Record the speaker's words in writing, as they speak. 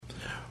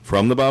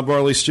From the Bob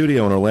Varley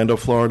Studio in Orlando,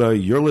 Florida,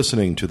 you're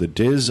listening to the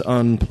DIS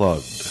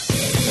Unplugged.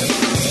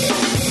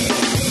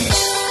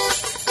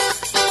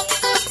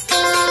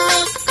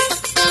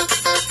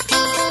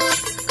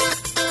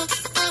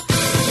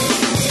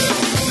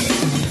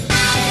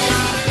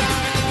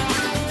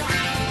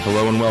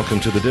 Hello and welcome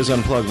to the DIS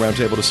Unplugged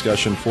Roundtable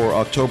discussion for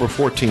October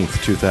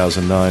 14th,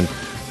 2009.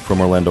 From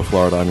Orlando,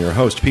 Florida, I'm your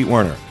host, Pete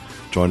Werner.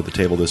 Joined at the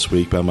table this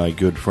week by my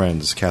good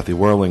friends, Kathy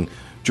Whirling,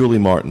 Julie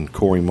Martin,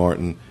 Corey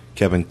Martin,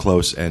 Kevin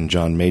Klose, and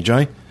John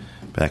Magi.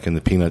 Back in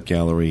the Peanut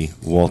Gallery,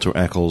 Walter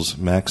Eccles,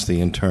 Max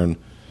the intern,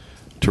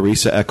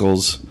 Teresa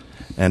Eccles,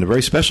 and a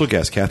very special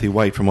guest, Kathy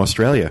White from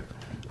Australia.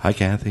 Hi,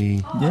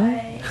 Kathy.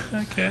 Yay.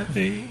 Hi,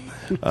 Kathy.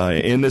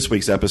 In this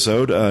week's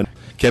episode,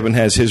 Kevin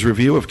has his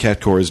review of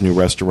Cat Cora's new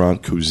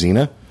restaurant,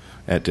 Kouzzina,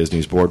 at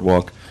Disney's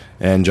Boardwalk,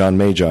 and John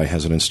Magi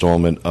has an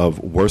installment of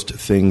Worst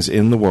Things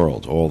in the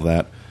World, all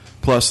that,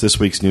 plus this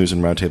week's news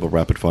and roundtable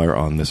rapid fire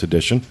on this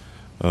edition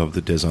of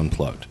the DIS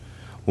Unplugged.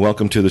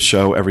 Welcome to the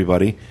show,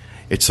 everybody.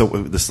 It's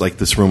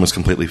this room is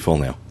completely full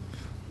now.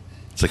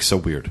 It's like so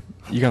weird.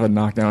 You got to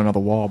knock down another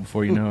wall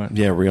before you know it.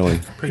 Yeah, really.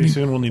 Pretty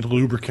soon we'll need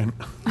lubricant.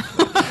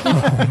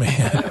 Oh,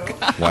 man.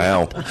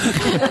 Wow.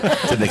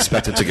 Didn't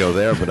expect it to go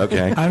there, but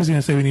okay. I was going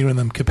to say we need one of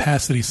them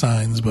capacity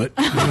signs, but...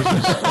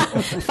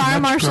 Fire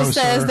marshal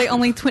says they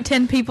only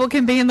 10 people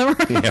can be in the room.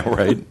 Yeah,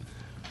 right.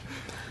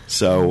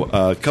 So,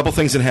 a couple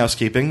things in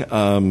housekeeping.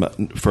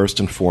 First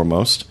and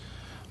foremost,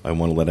 I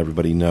want to let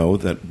everybody know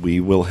that we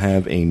will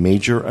have a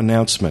major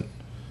announcement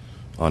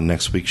on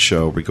next week's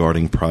show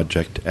regarding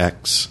Project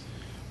X.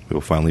 We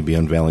will finally be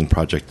unveiling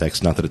Project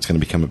X. Not that it's going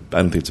to become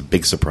I don't think it's a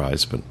big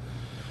surprise, but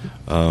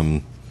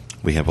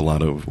we'll have a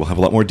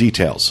lot more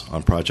details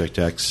on Project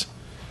X,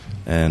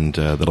 and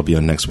that'll be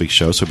on next week's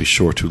show. So be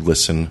sure to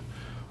listen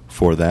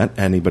for that.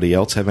 Anybody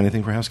else have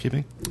anything for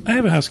housekeeping? I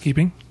have a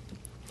housekeeping.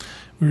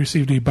 We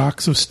received a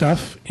box of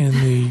stuff in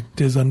the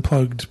DIS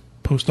Unplugged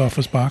post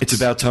office box. It's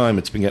about time.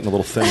 It's been getting a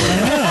little thin.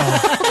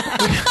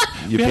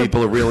 You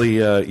people are really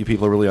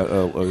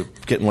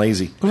getting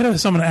lazy. We had to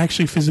have someone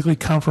actually physically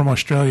come from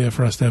Australia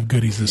for us to have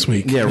goodies this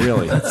week. Yeah,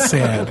 really. That's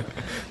sad.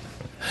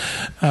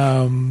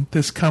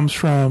 This comes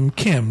from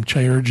Kim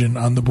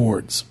Chayurjan on the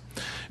boards.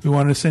 We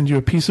wanted to send you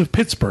a piece of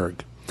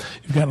Pittsburgh.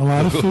 You've gotten a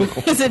lot of food.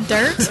 Is it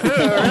dirt?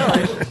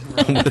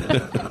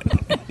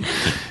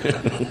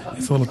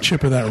 It's a little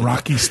chip of that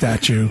Rocky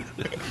statue.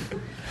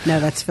 No,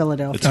 that's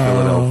Philadelphia. It's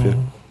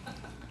Philadelphia.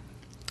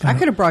 I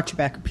could have brought you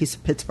back a piece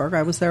of Pittsburgh.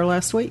 I was there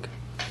last week.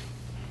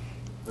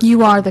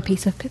 You are the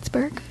piece of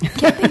Pittsburgh.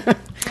 Okay.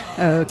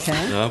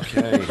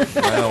 Okay.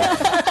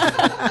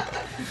 Wow.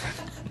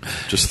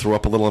 Just threw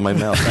up a little in my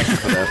mouth. Thank you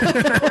for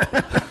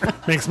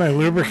that. Makes my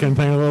lubricant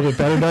thing a little bit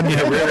better, doesn't it?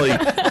 Yeah,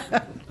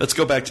 really. Let's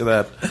go back to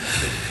that.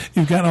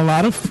 You've gotten a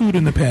lot of food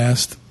in the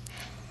past,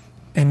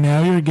 and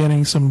now you're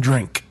getting some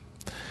drink.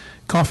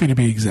 Coffee, to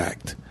be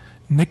exact.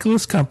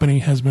 Nicholas Company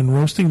has been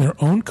roasting their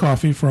own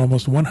coffee for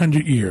almost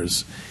 100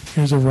 years.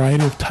 Here's a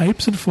variety of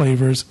types and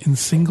flavors in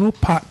single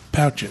pot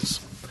pouches.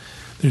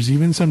 There's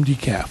even some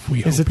decaf.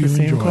 We Is hope it the you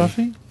same enjoy.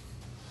 coffee?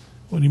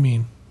 What do you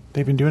mean?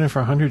 They've been doing it for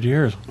 100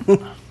 years.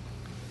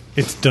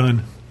 It's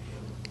done.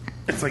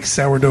 It's like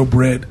sourdough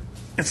bread.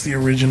 It's the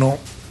original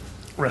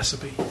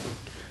recipe.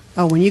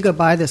 Oh, when you go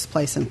by this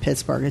place in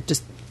Pittsburgh, it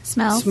just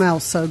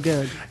smells so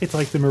good. It's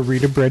like the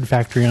Merita Bread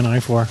Factory on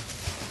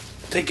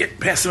I-4. Take it,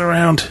 pass it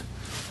around.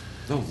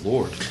 Oh,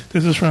 Lord.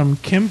 This is from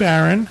Kim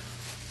Barron,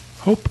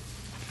 Hope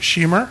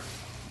Schemer,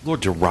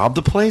 Lord, you robbed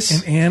the place?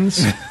 and Ann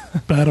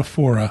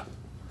Spadafora.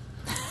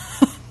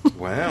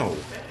 Wow.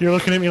 You're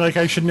looking at me like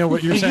I should know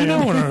what you're saying. You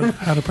know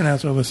how to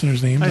pronounce our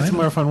listeners' names. It's I know.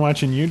 more fun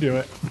watching you do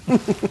it.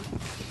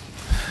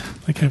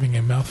 Like having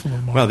a mouthful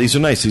of Wow, these are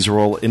nice. These are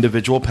all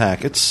individual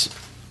packets.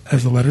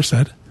 As the letter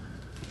said.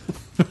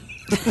 I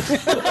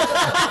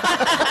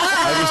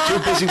was too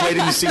busy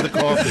waiting to see the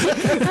coffee.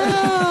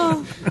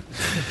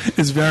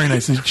 It's very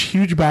nice. It's a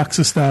huge box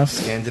of stuff.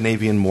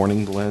 Scandinavian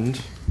Morning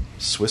Blend,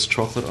 Swiss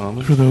Chocolate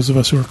Almond. For those of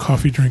us who are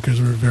coffee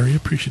drinkers, we're very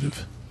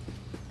appreciative.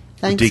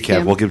 Thanks, Decaf.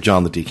 Kim. We'll give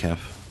John the decaf.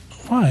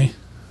 Why?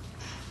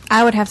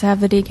 I would have to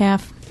have the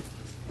decaf.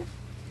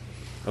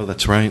 Oh,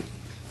 that's right.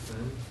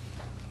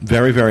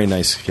 Very, very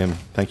nice, Kim.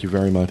 Thank you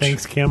very much.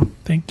 Thanks, Kim.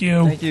 Thank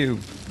you. Thank you.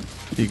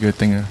 Be a good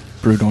thing a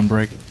brew don't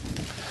break.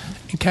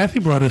 And Kathy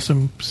brought us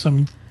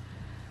some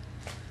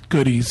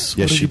goodies.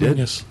 Yes, What she you bring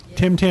did. us?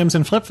 Tim Tams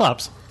and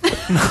flip-flops.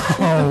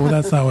 Oh,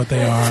 that's not what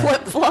they are.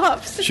 Flip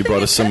flops. She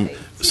brought us some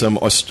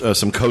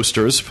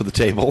coasters for the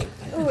table.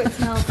 Oh, it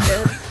smells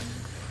good.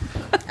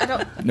 I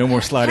don't. No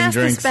more sliding Pass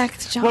drinks. this back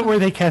to John. What were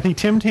they, Kathy?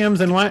 Tim Tams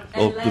and what?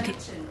 Oh,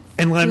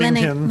 And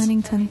Lemingtons.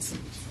 Lenningtons.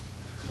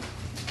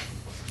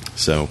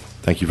 So,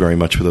 thank you very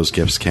much for those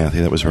gifts, Kathy.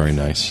 That was very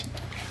nice.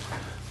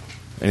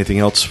 Anything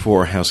else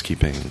for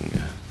housekeeping?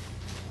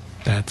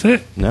 That's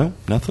it. No?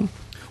 Nothing?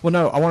 Well,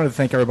 no, I wanted to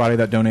thank everybody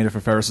that donated for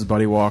Ferris's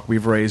Buddy Walk.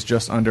 We've raised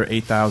just under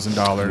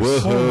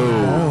 $8,000.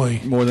 Holy.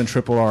 More than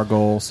triple our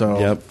goal.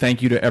 So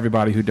thank you to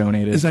everybody who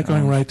donated. Is that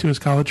going right to his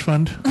college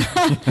fund?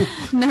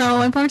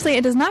 No, unfortunately,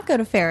 it does not go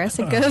to Ferris.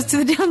 It goes to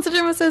the Down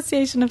Syndrome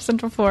Association of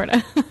Central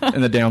Florida.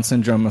 And the Down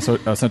Syndrome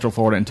Central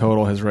Florida in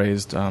total has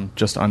raised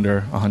just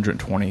under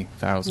 $120,000.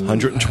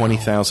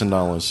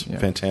 $120,000. Yeah.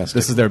 Fantastic.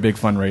 This is their big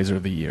fundraiser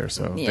of the year,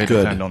 so they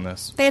depend on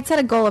this. They had set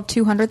a goal of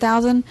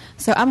 $200,000,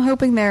 so I'm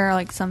hoping there are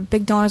like some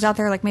big donors out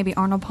there, like maybe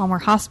Arnold Palmer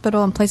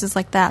Hospital and places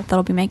like that,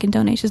 that'll be making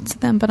donations to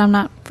them, but I'm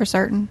not for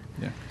certain.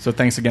 Yeah. So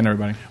thanks again,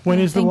 everybody. When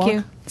is the walk? Thank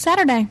you.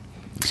 Saturday.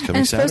 It's and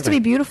it's supposed to be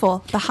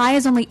beautiful. The high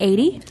is only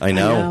 80. I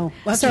know.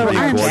 So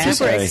I'm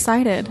super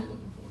excited.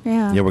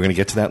 Yeah. Yeah, we're going to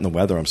get to that in the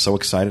weather. I'm so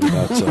excited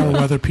about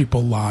weather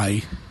people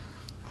lie.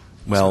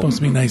 Well, it's supposed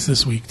to be nice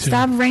this week, too.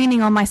 Stop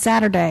raining on my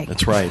Saturday.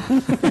 That's right.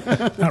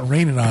 Not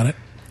raining on it.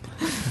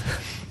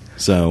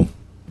 So,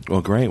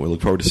 well, great. We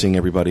look forward to seeing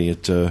everybody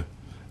at the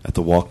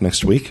walk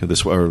next week,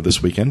 this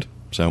weekend.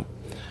 So,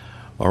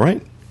 all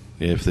right.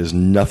 If there's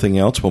nothing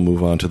else, we'll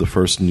move on to the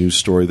first news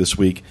story this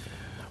week.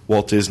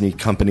 Walt Disney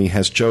Company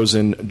has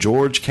chosen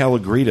George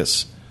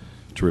Kalogridis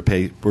to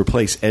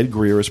replace Ed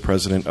Greer as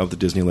president of the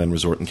Disneyland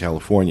Resort in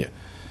California.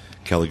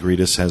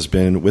 Kalogridis has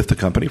been with the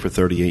company for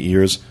 38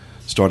 years,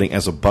 starting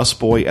as a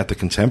busboy at the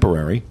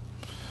Contemporary,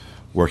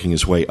 working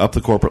his way up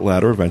the corporate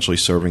ladder, eventually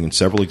serving in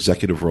several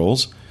executive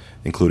roles,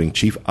 including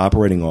Chief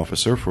Operating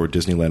Officer for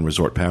Disneyland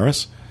Resort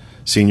Paris,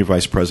 Senior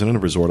Vice President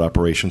of Resort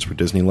Operations for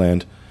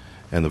Disneyland,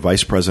 and the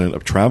Vice President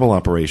of Travel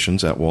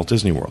Operations at Walt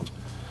Disney World.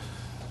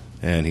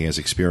 And he has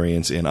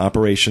experience in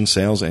operations,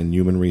 sales, and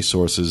human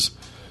resources.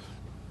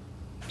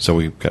 So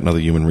we've got another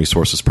human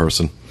resources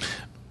person.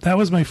 That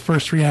was my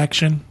first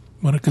reaction,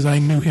 because I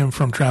knew him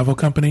from Travel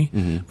Company.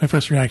 Mm-hmm. My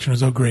first reaction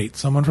was, oh, great,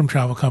 someone from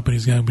Travel Company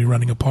is going to be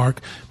running a park,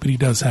 but he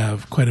does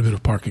have quite a bit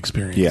of park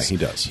experience. Yeah, he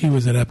does. He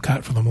was at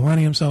Epcot for the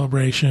Millennium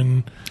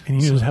Celebration.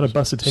 And he knows how to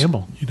bust a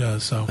table. He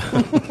does, so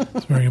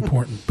it's very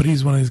important. But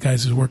he's one of these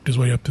guys who's worked his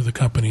way up through the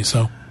company,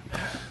 so...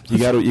 You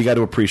got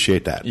to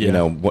appreciate that. Yeah. You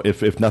know,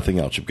 if nothing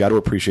else, you've got to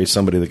appreciate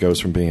somebody that goes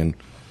from being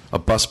a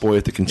busboy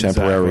at the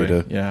Contemporary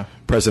to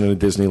president of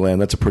Disneyland.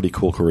 That's a pretty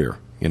cool career,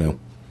 you know.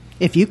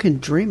 If you can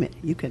dream it,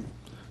 you can.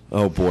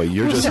 Oh boy,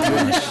 you're not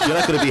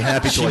going to be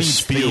happy till I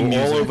spew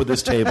all over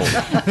this table.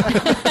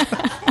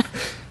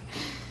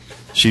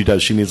 She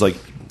does. She needs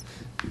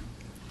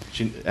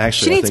she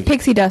needs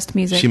pixie dust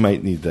music. She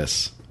might need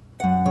this.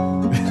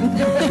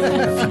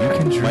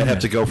 Might have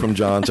to go from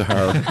John to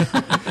her.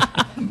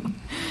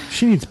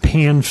 She needs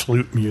pan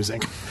flute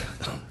music.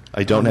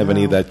 I don't have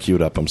any of that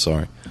queued up. I'm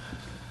sorry.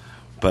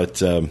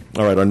 But, all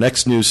right, our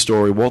next news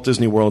story. Walt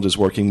Disney World is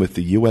working with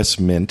the U.S.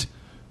 Mint.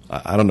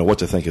 I don't know what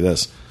to think of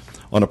this.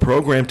 On a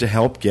program to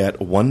help get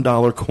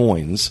 $1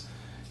 coins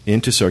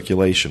into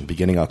circulation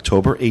beginning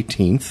October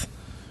 18th,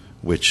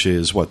 which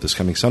is, this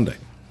coming Sunday.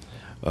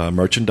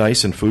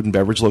 Merchandise and food and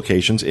beverage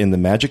locations in the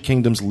Magic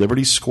Kingdom's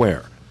Liberty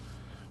Square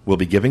will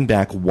be giving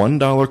back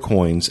 $1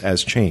 coins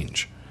as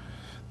change.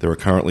 There are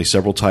currently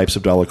several types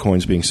of dollar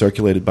coins being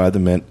circulated by the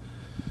Mint,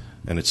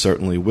 and it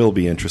certainly will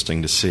be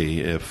interesting to see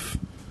if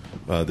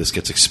this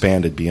gets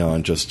expanded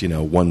beyond just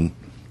one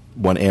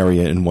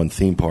area in one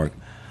theme park.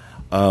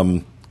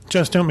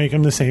 Just don't make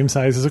them the same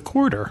size as a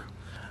quarter.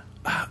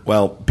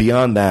 Well,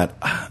 beyond that,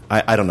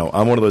 I don't know.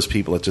 I'm one of those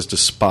people that just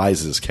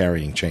despises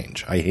carrying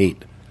change. I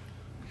hate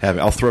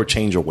having. I'll throw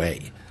change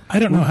away. I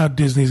don't know how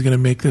Disney's going to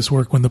make this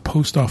work when the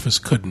post office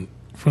couldn't.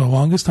 For the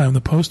longest time,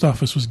 the post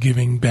office was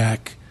giving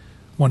back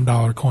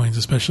 $1 coins,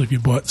 especially if you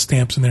bought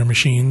stamps in their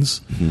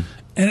machines. Mm-hmm.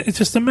 And it's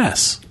just a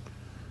mess.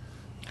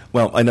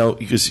 Well, I know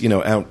because,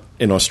 out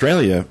in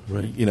Australia,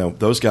 right.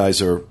 Those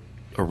guys are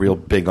real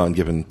big on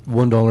giving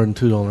 $1 and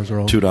 $2 are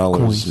all $2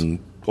 coins. And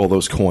all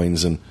those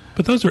coins.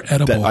 But those are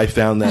edible. I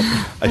found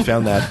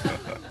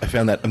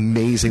that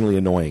amazingly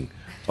annoying,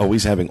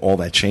 always having all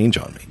that change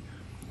on me.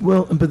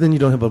 Well, but then you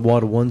don't have a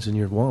wad of ones in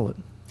your wallet.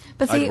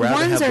 But see,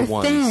 ones are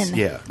thin.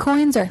 Yeah.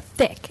 Coins are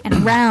thick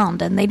and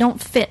round, and they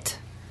don't fit.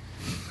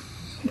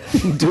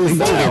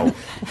 Wow.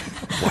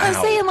 I'm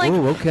saying,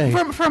 okay.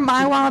 for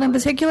my wallet in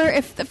particular,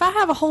 if I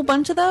have a whole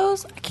bunch of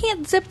those, I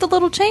can't zip the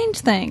little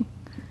change thing.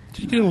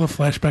 Did you get a little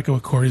flashback of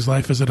what Corey's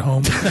life is at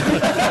home?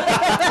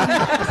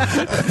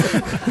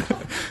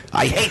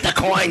 I hate the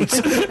coins.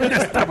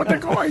 Stop with the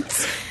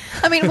coins.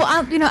 I mean,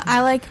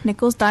 I like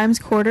nickels, dimes,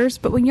 quarters,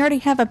 but when you already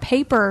have a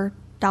paper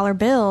dollar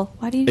bill,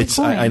 why do you need a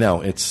coin? I know,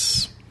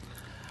 it's...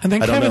 And then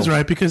Kevin's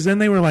right, because then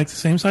they were the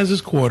same size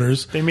as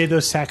quarters. They made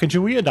those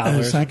Sacagawea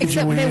dollars.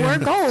 Except they were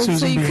gold,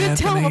 so you could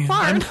tell them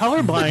apart. I'm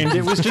colorblind.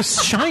 It was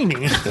just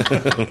shiny.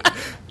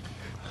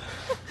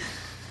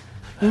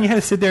 And you had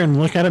to sit there and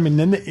look at them, and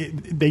then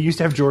they used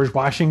to have George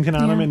Washington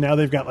on them, and now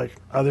they've got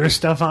other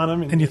stuff on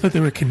them. And you thought they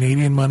were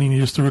Canadian money, and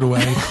you just threw it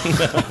away.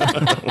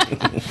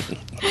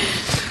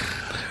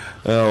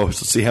 Oh, let's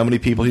see how many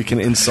people he can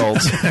insult.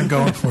 I'm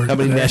going for it. How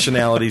many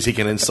nationalities he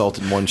can insult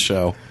in one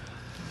show.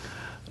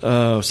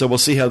 So we'll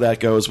see how that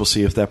goes. We'll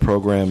see if that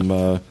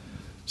program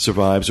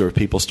survives, or if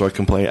people start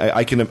complaining,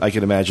 I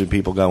can imagine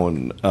people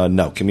going,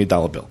 "No, give me a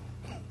dollar bill."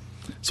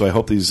 So I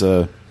hope these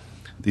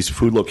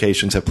food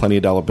locations have plenty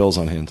of dollar bills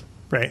on hand.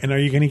 Right, and are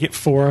you going to get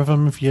 4 of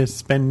them if you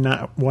spend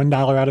not $1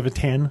 out of a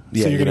 10?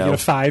 Yeah, so you're going to get a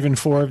 5 and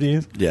 4 of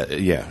these?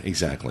 Yeah,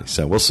 exactly.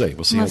 So we'll see.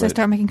 We'll see. Unless they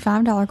start making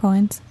 $5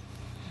 coins.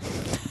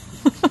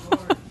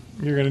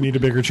 You're going to need a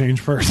bigger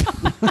change first.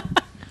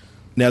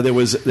 Now there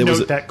was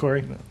that,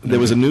 Corey. There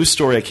was a news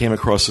story I came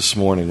across this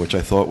morning, which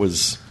I thought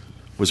was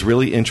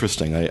really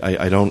interesting.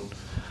 I don't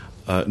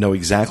know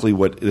exactly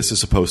what this is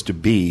supposed to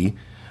be,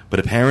 but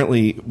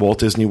apparently Walt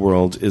Disney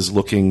World is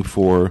looking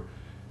for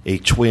a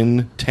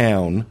twin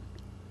town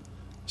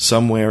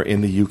somewhere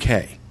in the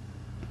UK.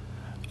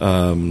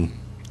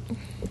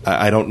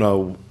 I don't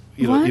know.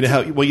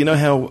 You know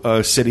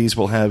how cities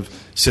will have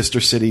sister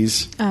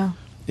cities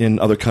in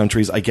other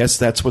countries. I guess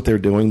that's what they're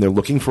doing. They're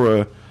looking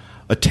for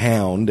a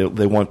town.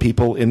 They want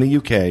people in the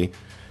UK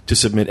to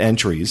submit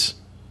entries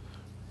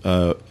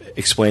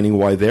explaining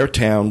why their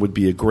town would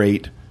be a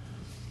great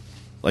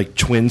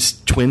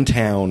twin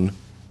town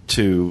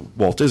to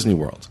Walt Disney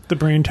World. The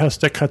brain trust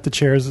that cut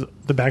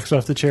the backs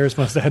off the chairs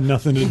must have had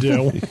nothing to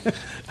do.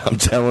 I'm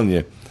telling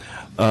you.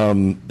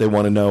 They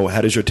want to know,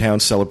 how does your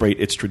town celebrate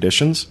its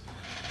traditions?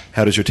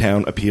 How does your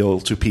town appeal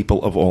to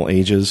people of all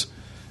ages?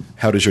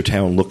 How does your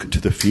town look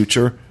to the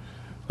future?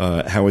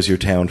 How is your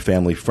town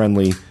family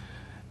friendly?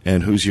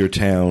 And who's your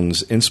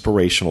town's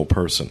inspirational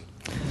person?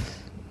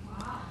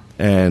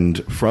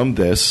 And from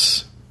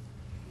this,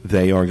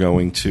 they are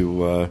going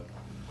to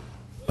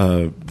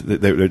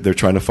they're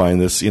trying to find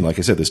this. Like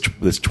I said,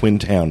 this twin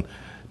town.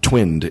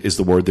 Twinned is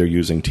the word they're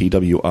using.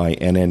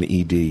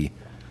 TWINNED.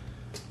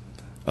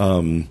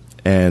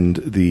 And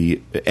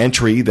the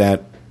entry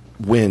that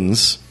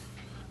wins,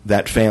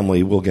 that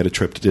family will get a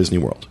trip to Disney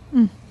World.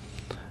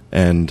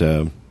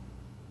 And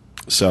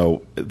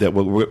so that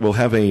we'll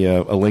have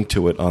a link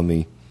to it on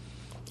the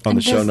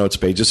show notes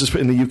page. This is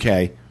in the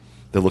UK.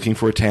 They're looking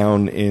for a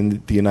town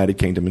in the United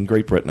Kingdom, in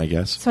Great Britain, I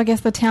guess. So I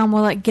guess the town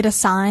will get a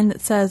sign that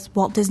says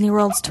Walt Disney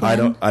World's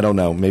twin. I don't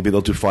know. Maybe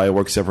they'll do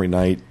fireworks every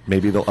night.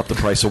 Maybe they'll up the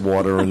price of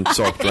water and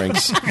soft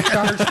drinks.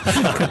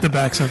 Cut the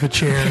backs off the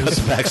chairs. Cut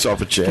the backs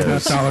off of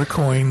chairs. Dollar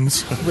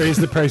coins. Raise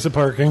the price of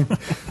parking.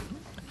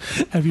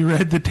 Have you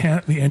read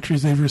the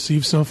entries they've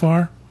received so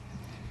far?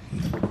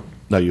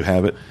 No, you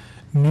have it.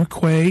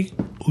 Newquay,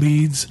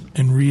 Leeds,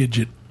 and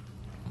Reigate.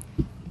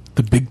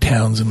 The big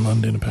towns in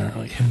London,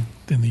 apparently,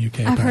 in the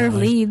UK. I've heard of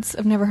Leeds.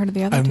 I've never heard of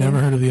the other two. I've never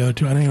heard of the other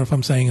two. I don't even know if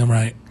I'm saying them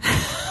right.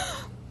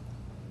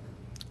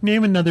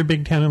 Name another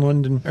big town in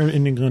London, or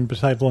in England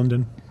besides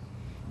London.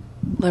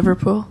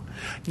 Liverpool.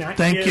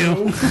 Thank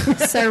you.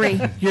 Surrey.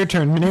 Your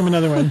turn. Name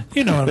another one.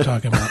 You know what I'm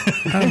talking about.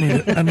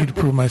 I need to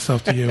prove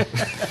myself to you.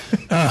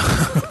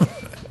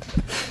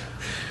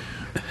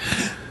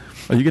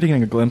 Are you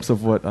getting a glimpse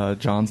of what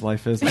John's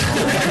life is?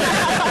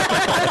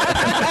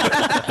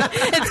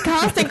 It's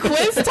constant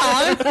quiz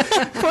time.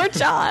 Poor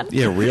John.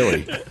 Yeah,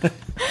 really.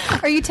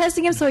 Are you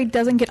testing him so he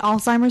doesn't get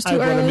Alzheimer's too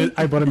early?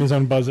 I bought him his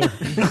own buzzer.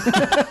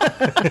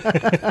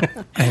 I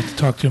have to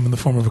talk to him in the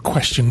form of a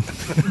question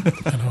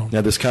at home.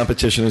 Now, this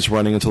competition is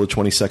running until the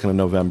 22nd of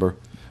November.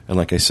 And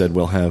like I said,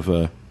 we'll have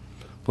a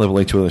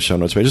link to it in the show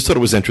notes. But I just thought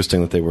it was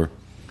interesting that they were,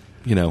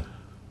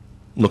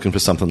 looking for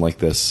something like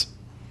this.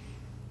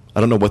 I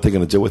don't know what they're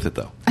going to do with it,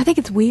 though. I think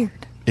it's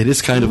weird. It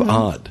is kind of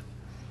odd.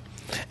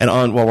 And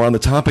while we're on the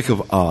topic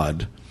of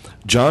odd,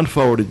 John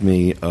forwarded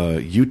me a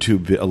link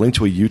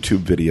to a YouTube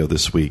video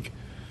this week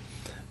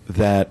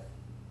that,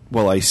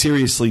 while I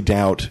seriously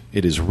doubt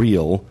it is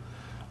real,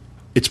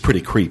 it's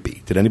pretty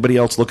creepy. Did anybody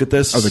else look at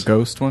this? Oh, the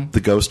ghost one? The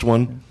ghost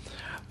one.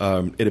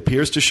 It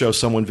appears to show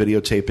someone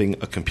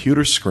videotaping a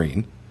computer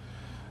screen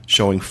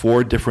showing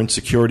 4 different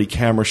security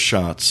camera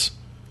shots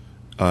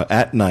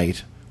at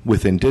night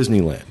within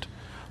Disneyland.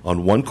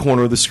 On one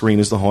corner of the screen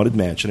is the Haunted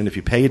Mansion, and if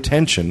you pay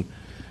attention,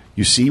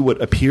 you see what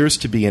appears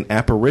to be an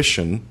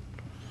apparition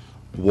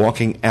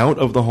walking out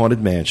of the Haunted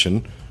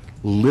Mansion,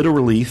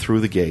 literally through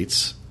the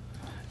gates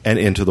and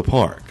into the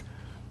park.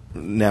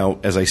 Now,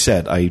 as I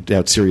said, I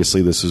doubt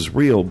seriously this is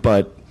real,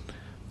 but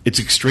it's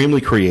extremely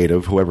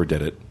creative, whoever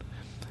did it.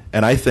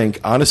 And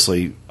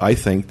honestly, I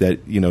think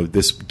that,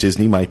 this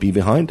Disney might be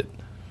behind it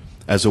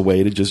as a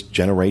way to just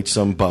generate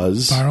some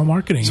buzz. Viral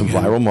marketing.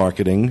 Viral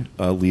marketing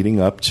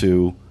leading up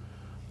to...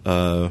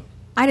 I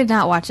did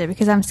not watch it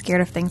because I'm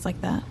scared of things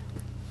like that.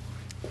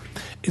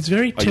 It's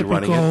very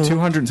typical.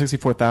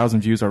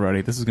 264,000 views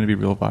already. This is going to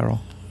be real viral.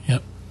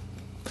 Yep.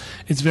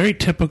 It's very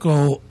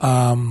typical.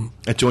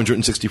 At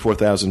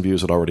 264,000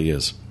 views, it already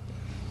is.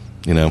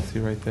 See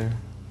right there.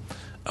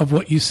 Of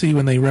what you see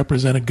when they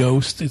represent a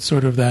ghost. It's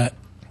sort of that,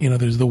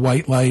 there's the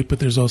white light, but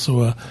there's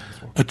also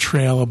a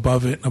trail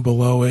above it and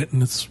below it,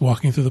 and it's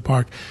walking through the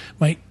park.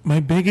 My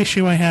big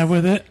issue I have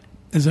with it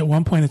is at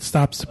one point it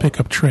stops to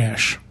pick up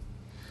trash.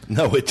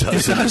 No, it It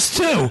doesn't. does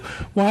too.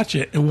 Watch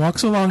it. It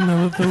walks along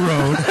the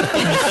road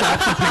and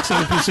stops and picks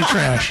up a piece of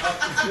trash.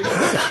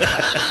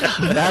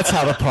 That's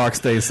how the park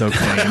stays so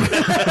clean.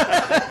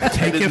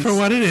 Take it for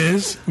what it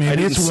is. Maybe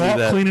didn't it's see Walt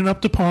that. cleaning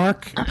up the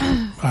park.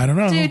 I don't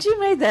know. Dude, you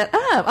made that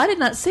up. I did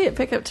not see it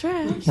pick up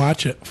trash.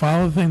 Watch it.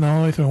 Follow the thing the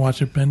whole way through and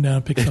watch it bend down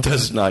and pick It something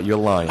does up. not. You're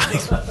lying.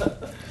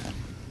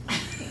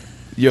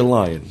 You're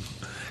lying.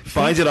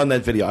 Find it on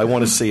that video. I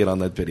want to see it on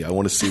that video. I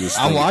want to see this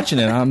thing. I'm watching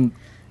it.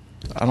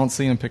 I don't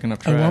see him picking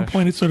up trash. At one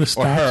point, it sort of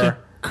stops her. and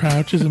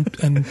crouches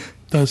and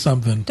does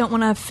something. Don't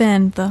want to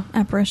offend the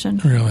apparition.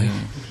 Really.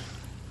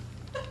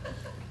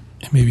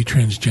 It may be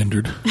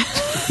transgendered.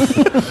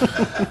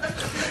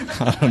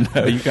 I don't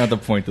know. You got to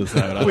point this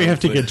out. We have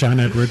to get John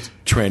Edwards.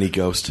 Tranny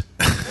ghost.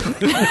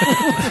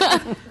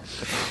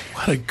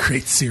 What a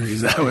great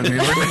series that would be,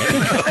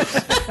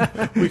 wouldn't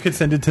it? We could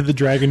send it to the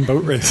Dragon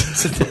Boat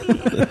Race.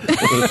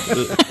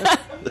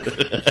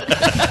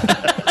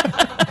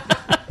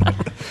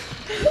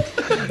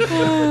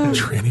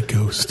 Tranny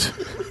Ghost.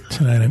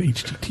 Tonight on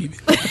HGTV.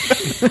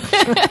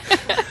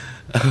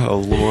 Oh,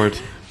 Lord.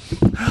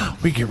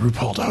 We get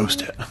RuPaul to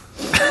host it.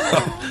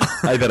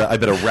 I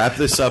better wrap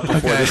this up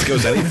before this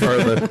goes any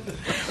further.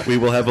 We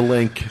will have a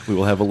link. We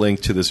will have a link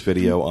to this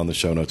video on the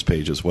show notes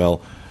page as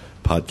well.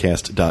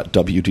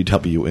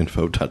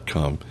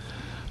 Podcast.wdwinfo.com,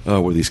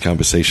 where these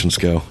conversations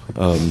go.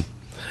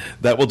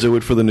 That will do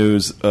it for the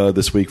news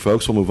this week,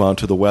 folks. We'll move on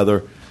to the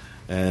weather,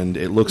 and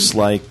it looks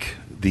like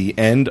the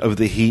end of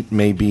the heat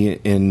may be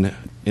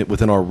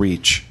within our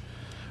reach,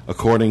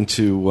 according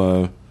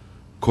to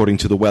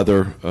the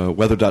weather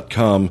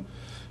weather.com.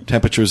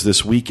 Temperatures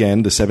this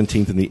weekend, the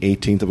 17th and the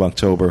 18th of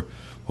October,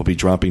 will be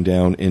dropping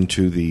down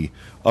into the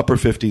upper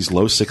 50s,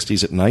 low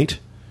 60s at night.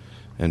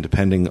 And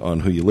depending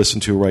on who you listen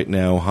to right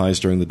now, highs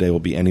during the day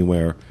will be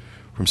anywhere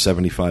from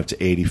 75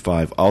 to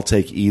 85. I'll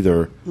take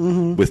either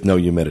with no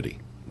humidity.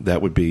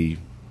 That would be,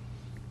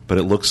 but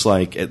it looks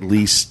like at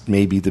least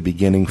maybe the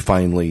beginning,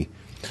 finally,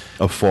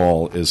 of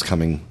fall is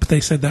coming. But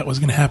they said that was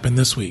going to happen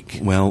this week.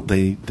 Well,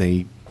 they got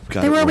They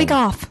it were a wrong. week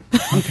off.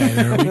 Okay,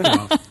 there we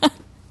go.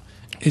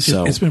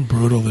 It's been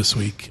brutal this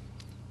week.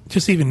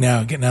 Just even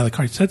now, getting out of the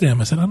car, I said to him,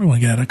 I said, I don't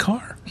want to get out of the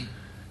car.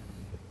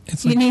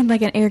 It's You like, need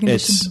like an air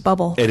conditioned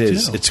bubble. It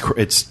is. Ew. It's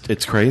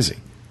crazy.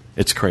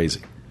 It's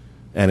crazy,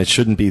 and it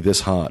shouldn't be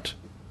this hot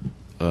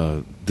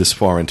this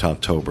far into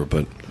October.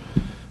 But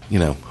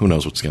who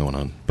knows what's going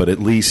on? But at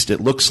least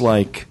it looks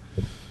like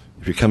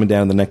if you're coming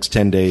down the next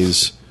 10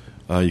 days,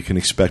 you can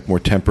expect more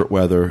temperate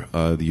weather.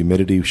 The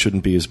humidity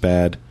shouldn't be as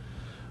bad.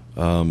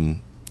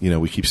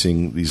 We keep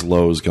seeing these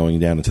lows going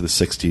down into the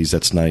 60s.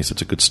 That's nice.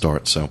 It's a good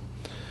start. So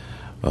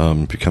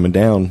if you're coming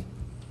down,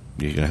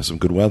 you're going to have some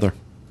good weather.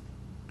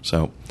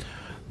 So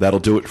that'll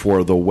do it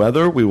for the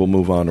weather. We will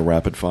move on to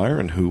rapid fire.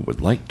 And who would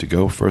like to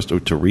go first? Oh,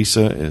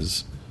 Teresa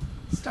is...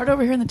 Start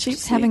over here in the cheap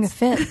She's having a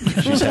fit.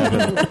 She's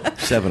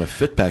having a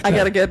fit back I there.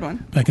 got a good one.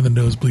 back in the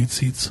nosebleed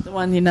seats. The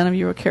one none of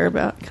you will care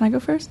about. Can I go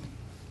first?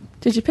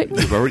 Did you pick me?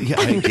 You've already,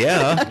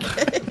 yeah.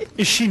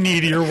 Is she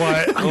needy or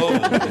what? Oh,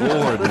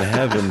 Lord in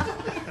heaven.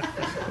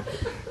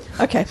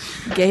 Okay.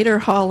 Gator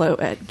Hollow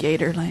at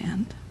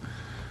Gatorland.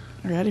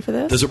 Ready for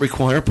this? Does it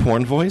require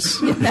porn voice?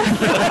 Gator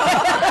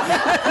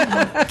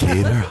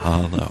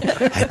Hollow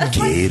at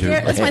Gator.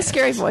 That's my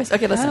scary voice.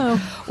 Okay, listen.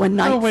 When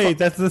night Oh, wait,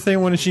 that's the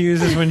same one she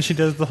uses when she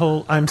does the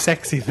whole I'm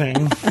sexy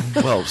thing.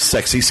 Well,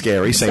 sexy,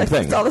 scary, same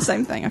thing. It's all the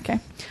same thing, okay.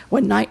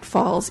 When night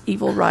falls,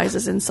 evil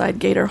rises inside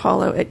Gator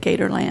Hollow at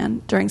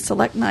Gatorland. During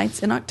select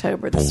nights in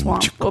October, the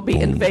swamp will be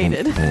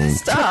invaded.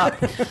 Stop!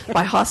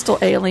 By hostile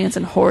aliens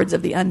and hordes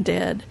of the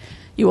undead.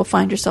 You will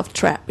find yourself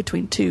trapped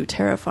between two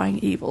terrifying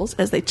evils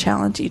as they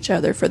challenge each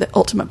other for the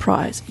ultimate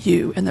prize,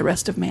 you and the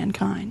rest of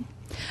mankind.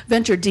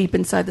 Venture deep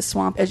inside the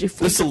swamp as you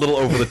flee. This is a little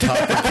over the top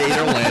for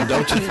Gatorland,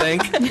 don't you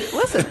think?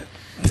 Listen.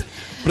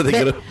 What are they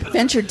going to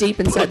Venture deep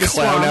put inside a the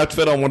clown swamp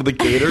outfit on one of the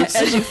gators?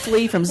 as you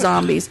flee from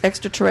zombies,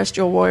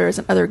 extraterrestrial warriors,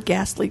 and other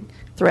ghastly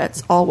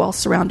threats, all while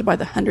surrounded by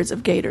the hundreds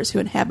of gators who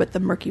inhabit the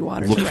murky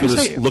waters Look around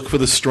you. for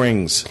the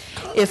strings.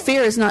 If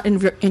fear is not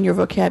in your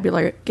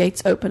vocabulary,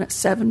 gates open at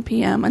 7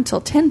 p.m. until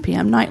 10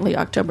 p.m. nightly,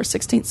 October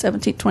 16th,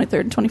 17th, 23rd,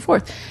 and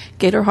 24th.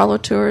 Gator Hollow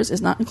Tours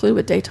is not included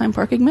with daytime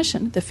park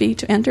admission. The fee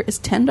to enter is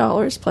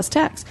 $10 plus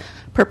tax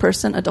per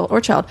person, adult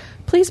or child.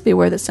 Please be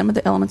aware that some of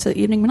the elements of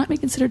the evening may not be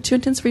considered too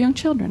intense for young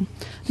children.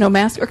 No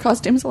mask or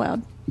costumes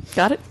allowed.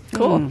 Got it?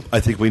 Cool. I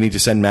think we need to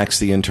send Max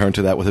the intern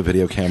to that with a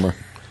video camera.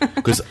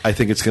 Because I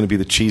think it's going to be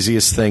the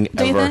cheesiest thing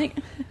Do you ever. think?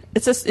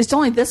 It's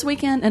only this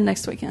weekend and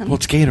next weekend. Well,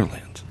 it's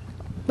Gatorland.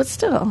 But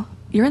still,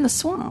 you're in the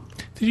swamp.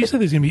 Did you say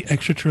there's going to be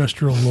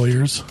extraterrestrial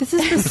lawyers? This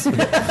is the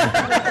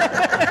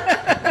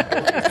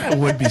That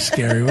would be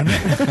scary, wouldn't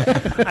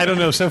it? I don't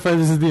know. So far,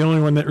 this is the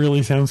only one that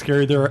really sounds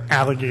scary. There are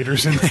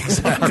alligators in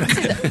the park.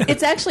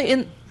 It's actually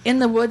in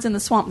the woods in the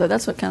swamp, though.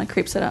 That's what kind of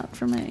creeps it out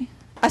for me.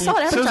 I saw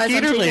it So advertised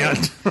on TV.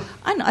 Gatorland.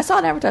 I know. I saw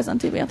it advertised on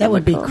TV. I thought That it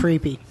would be cool.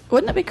 creepy.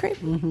 Wouldn't it be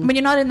creepy? When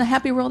you're not in the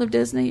happy world of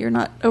Disney, you're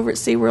not over at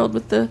SeaWorld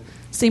with the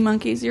sea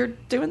monkeys, you're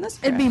doing this?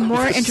 It'd be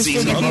more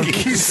interesting.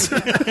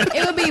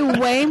 It would be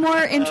way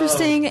more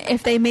interesting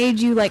if they made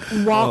you like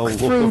walk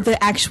through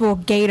the actual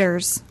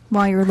gators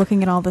while you're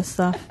looking at all this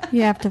stuff.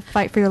 You have to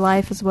fight for your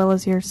life as well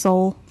as your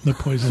soul. The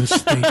poisonous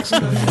snakes.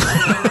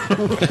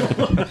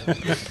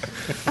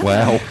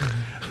 Wow.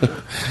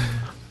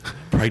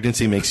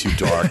 Pregnancy makes you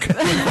dark.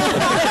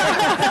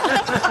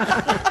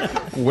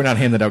 We're not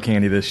handing out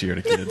candy this year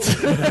to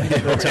kids.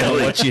 We'll tell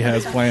her what she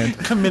has planned.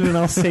 Come in and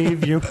I'll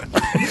save you.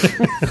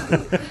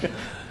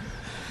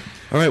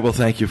 All right, well,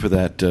 thank you for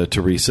that,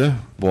 Teresa.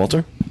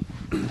 Walter?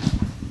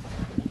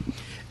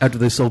 After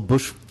they sold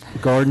Busch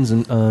Gardens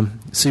and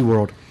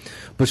SeaWorld,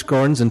 Busch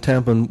Gardens in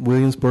Tampa and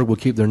Williamsburg will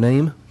keep their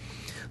name.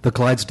 The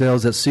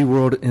Clydesdales at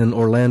SeaWorld in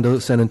Orlando,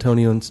 San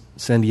Antonio, and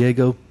San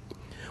Diego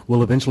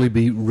will eventually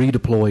be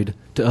redeployed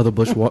to other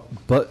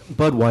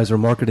Budweiser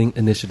marketing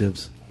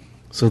initiatives.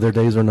 So their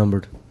days are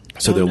numbered.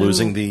 So they're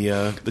losing the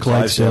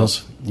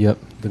Clydesdales. Yep,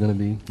 they're going to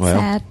be. Wow.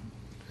 Sad.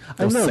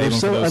 I know. Save They're them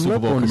so, for those I Super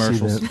love Bowl going to see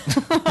commercials.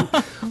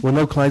 that. Well,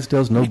 no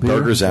Clydesdales, no Eat beer.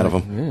 burgers out of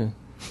them.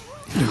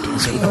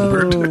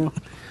 Yeah.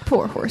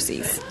 Poor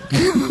horsies.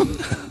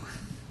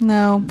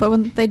 No, but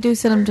when they do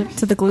send them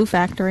to the glue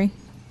factory.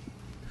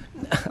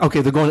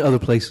 Okay, they're going to other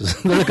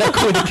places. They're not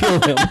going to kill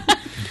them.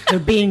 They're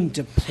being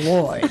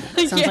deployed.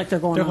 Sounds like they're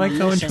going They're on like a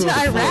going mission. to To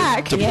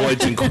Iraq.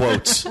 Deployed in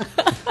quotes.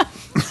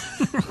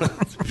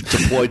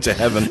 Deployed to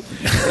heaven.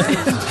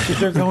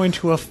 They're going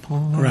to a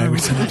farm. Right, we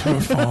send them to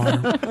a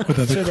farm with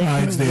other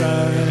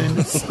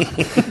Clydesdales.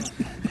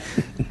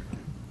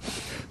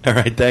 All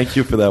right, thank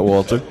you for that,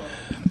 Walter.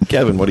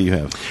 Kevin, what do you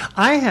have?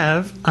 I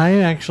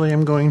actually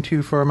am going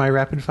to, for my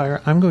rapid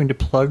fire, I'm going to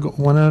plug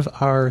one of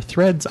our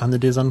threads on the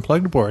DIS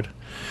Unplugged board.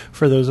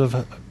 For those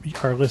of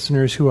our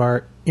listeners who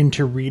are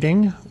into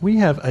reading, we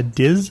have a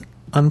DIS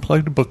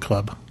Unplugged book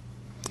club.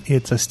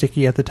 It's a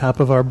sticky at the top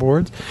of our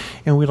boards,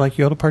 and we'd like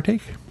you all to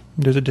partake.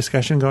 There's a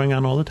discussion going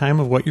on all the time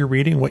of what you're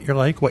reading, what you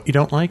like, what you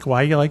don't like,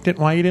 why you liked it,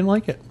 why you didn't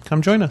like it.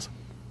 Come join us.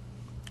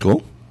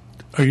 Cool.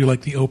 Are you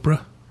like the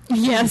Oprah?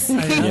 Yes, he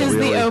is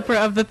really. the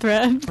Oprah of the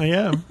thread. I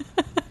am.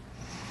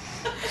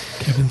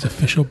 Kevin's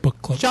official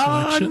book club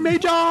John selection.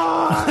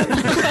 Magi!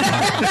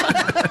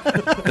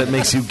 That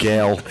makes you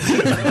Gail.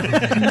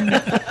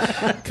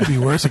 Could be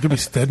worse. It could be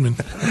Stedman.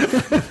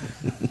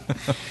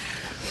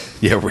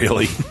 Yeah,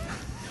 really.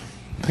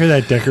 You're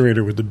that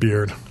decorator with the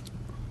beard.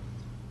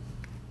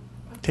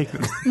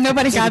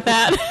 Nobody got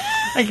that.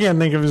 I can't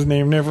think of his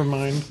name. Never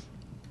mind.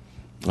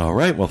 All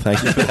right, well,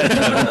 thank you for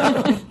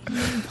that.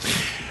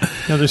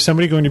 Now, there's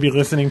somebody going to be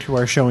listening to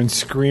our show and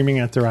screaming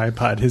at their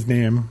iPod his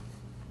name.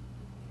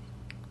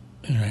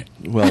 All right.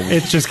 Well,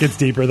 It just gets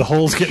deeper. The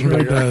hole's getting It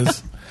really bigger.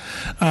 does.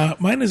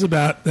 Mine is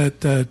about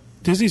that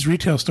Disney's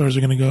retail stores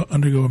are going to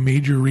undergo a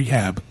major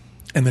rehab.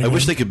 And I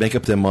wish they could make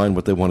up their mind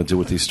what they want to do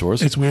with these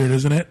stores. It's weird,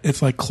 isn't it?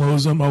 It's like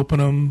close them, open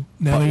them.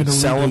 Now they're going to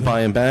Sell them,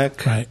 buy them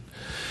back. Right.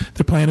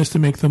 The plan is to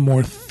make them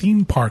more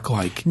theme park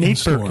like in Nate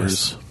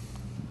stores.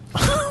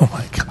 Oh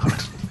my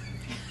god!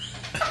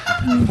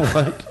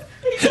 What?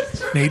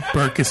 Nate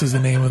Berkus is the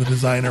name of the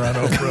designer on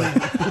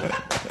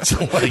Oprah. So,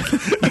 like,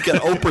 you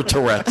got Oprah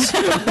Tourette's.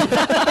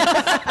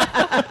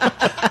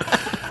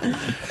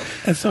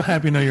 I'm so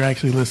happy to know you're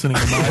actually listening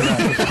to my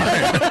rapid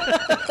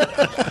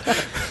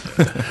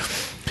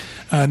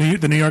fire.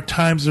 The New York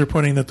Times is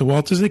reporting that the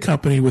Walt Disney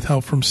Company, with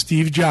help from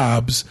Steve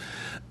Jobs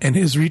and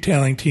his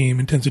retailing team,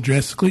 intends to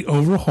drastically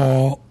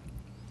overhaul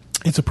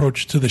its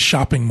approach to the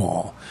shopping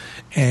mall.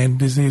 And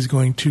Disney is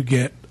going to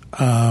get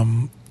a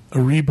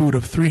reboot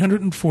of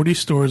 340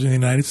 stores in the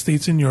United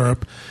States and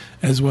Europe,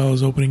 as well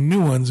as opening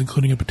new ones,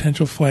 including a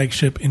potential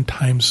flagship in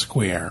Times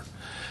Square.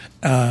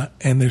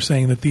 And they're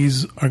saying that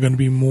these are going to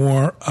be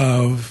more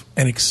of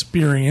an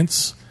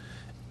experience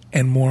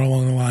and more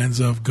along the lines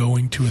of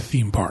going to a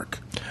theme park.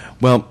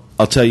 Well,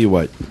 I'll tell you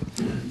what.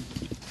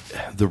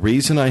 The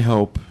reason I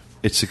hope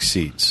it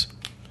succeeds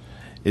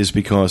is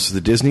because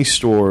the Disney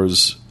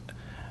stores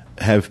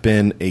have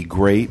been a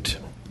great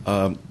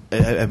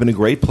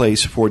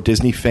place for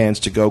Disney fans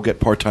to go get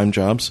part-time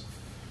jobs,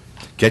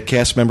 get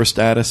cast member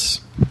status,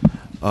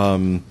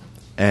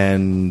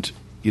 and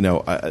you know,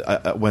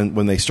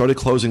 when they started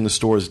closing the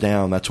stores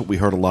down, that's what we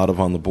heard a lot of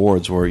on the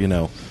boards. Where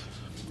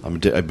I've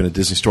been a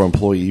Disney Store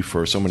employee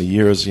for so many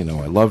years. I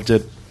loved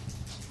it.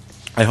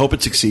 I hope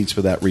it succeeds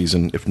for that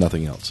reason, if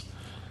nothing else.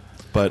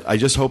 But I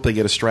just hope they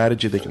get a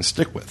strategy they can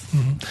stick with.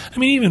 Mm-hmm. I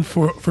mean, even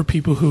for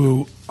people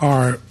who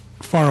are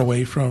far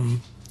away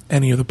from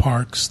any of the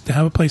parks, to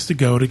have a place to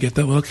go to get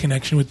that little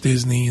connection with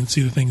Disney and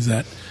see the things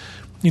that,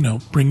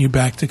 bring you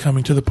back to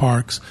coming to the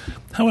parks.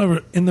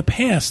 However, in the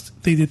past,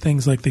 they did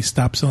things like they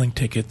stopped selling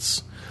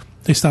tickets.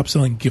 They stopped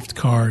selling gift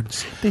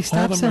cards. They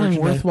stopped selling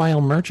worthwhile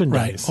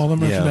merchandise. Right. All the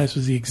merchandise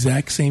was the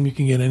exact same you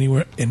can get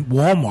anywhere in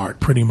Walmart,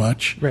 pretty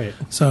much. Right.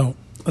 So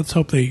let's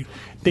hope they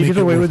did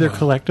away with their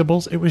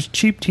collectibles. It was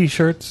cheap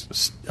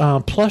T-shirts,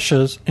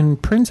 plushes,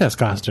 and princess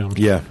costumes.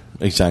 Yeah,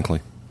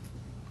 exactly.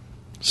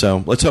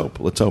 So let's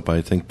hope.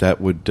 I think that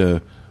would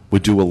do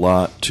a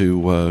lot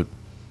to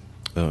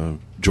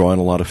draw in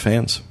a lot of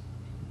fans.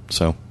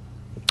 So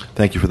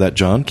thank you for that,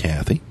 John.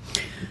 Kathy?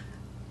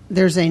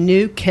 There's a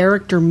new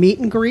character meet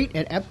and greet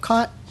at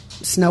Epcot.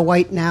 Snow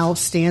White now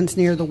stands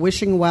near the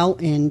wishing well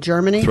in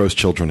Germany. Throws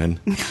children in.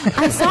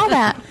 I saw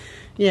that.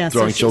 Yeah,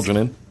 Throwing children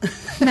in?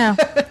 No.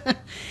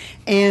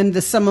 And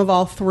the Sum of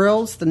All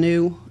Thrills, the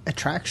new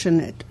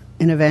attraction at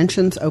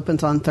Innovations,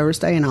 opens on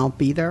Thursday, and I'll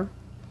be there.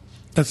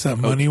 That's that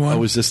money one?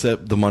 Oh, is this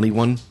the money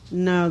one?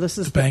 No, this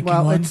is The banking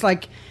one? It's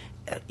like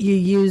you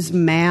use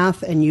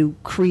math and you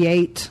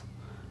create.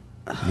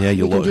 Yeah,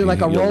 You can do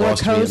like a roller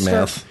lost me at coaster.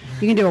 math.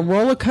 You can do a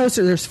roller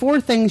coaster. There's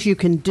 4 things you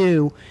can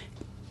do.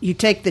 You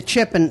take the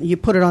chip and you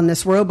put it on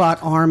this robot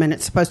arm, and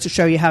it's supposed to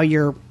show you how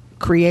your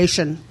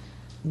creation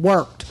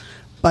worked.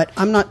 But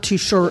I'm not too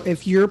sure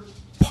if you're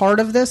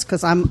part of this,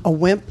 because I'm a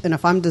wimp, and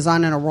if I'm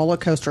designing a roller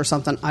coaster or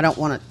something, I don't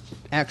want to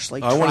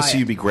actually I want to see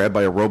you be grabbed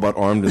by a robot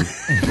armed and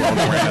thrown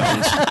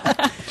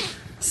around.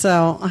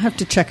 So I have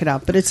to check it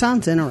out, but it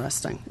sounds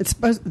interesting. It's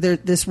supposed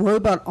this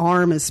robot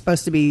arm is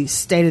supposed to be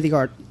state of the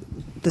art.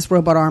 This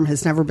robot arm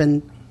has never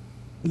been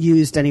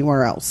used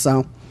anywhere else,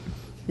 so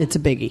it's a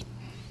biggie.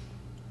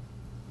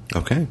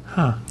 Okay.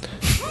 Huh.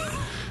 All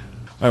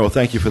right, well,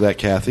 thank you for that,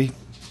 Kathy.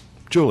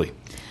 Julie?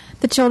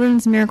 The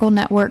Children's Miracle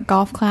Network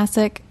Golf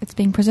Classic. It's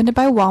being presented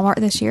by Walmart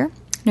this year,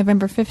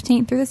 November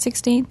 15th through the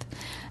 16th.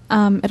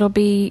 It'll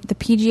be the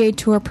PGA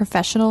Tour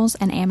professionals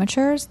and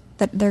amateurs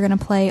that they're going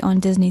to play on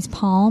Disney's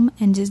Palm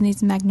and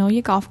Disney's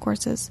Magnolia golf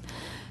courses.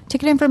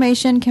 Ticket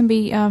information can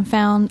be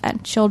found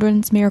at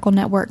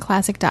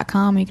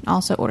childrensmiraclenetworkclassic.com. You can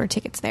also order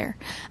tickets there.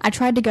 I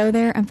tried to go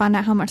there and find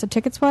out how much the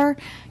tickets were.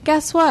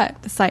 Guess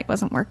what? The site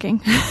wasn't working.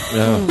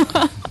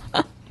 Yeah.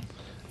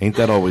 Ain't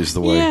that always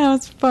the way? Yeah, it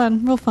was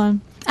fun. Real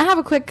fun. I have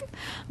a quick...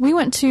 We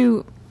went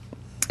to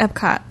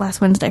Epcot last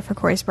Wednesday for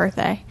Corey's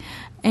birthday.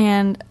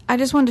 And I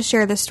just wanted to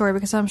share this story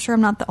because I'm sure I'm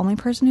not the only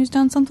person who's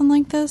done something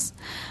like this.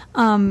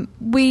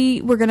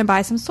 We were going to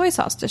buy some soy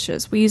sauce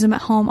dishes. We use them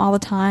at home all the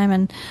time,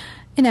 and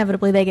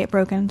inevitably they get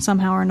broken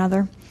somehow or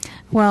another.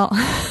 Well,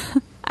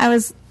 I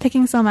was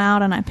picking some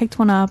out, and I picked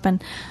one up,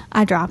 and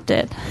I dropped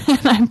it.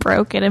 And I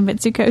broke it in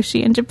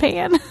Mitsukoshi in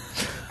Japan.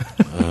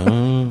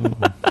 Oh.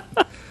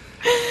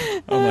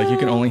 I'm like, you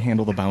can only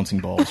handle the bouncing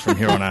balls from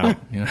here on out.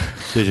 You know?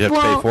 Did you have to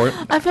pay for it?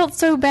 I felt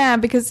so bad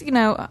because,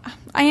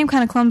 I am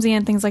kind of clumsy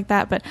and things like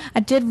that, but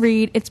I did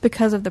read it's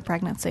because of the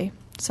pregnancy.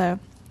 So,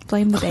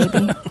 blame the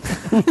baby.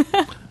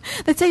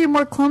 They say you're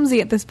more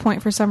clumsy at this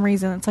point for some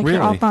reason. It's like you're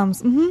all Really?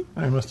 thumbs. Mm-hmm.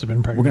 I must have been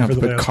We're pregnant going to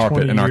for have the to put last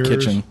carpet 20 in our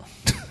years. kitchen.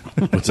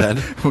 What's that?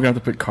 We're going to have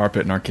to put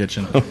carpet in our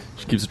kitchen.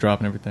 She keeps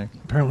dropping everything.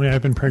 Apparently,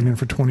 I've been pregnant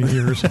for 20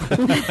 years.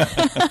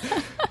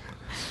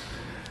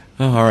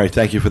 Oh, all right,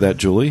 thank you for that,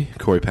 Julie.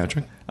 Corey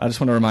Patrick? I just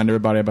want to remind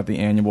everybody about the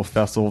annual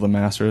Festival of the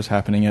Masters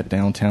happening at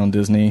Downtown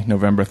Disney,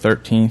 November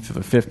 13th to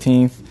the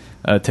 15th.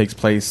 It takes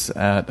place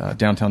at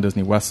Downtown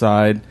Disney West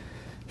Side.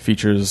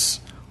 Features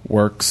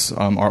works,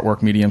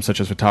 artwork mediums such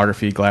as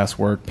photography,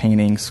 glasswork,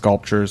 painting,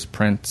 sculptures,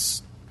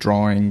 prints,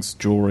 drawings,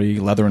 jewelry,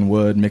 leather and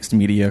wood, mixed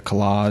media,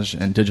 collage,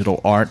 and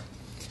digital art.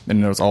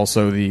 And there's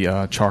also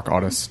the chalk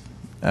artist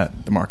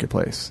at the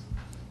marketplace.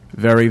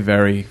 Very,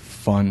 very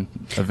fun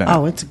event.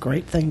 Oh, it's a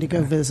great thing to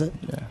go visit.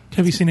 Yeah.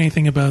 Have you seen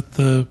anything about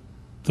the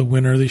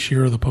winner this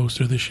year or the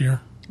poster this year?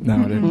 No,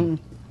 I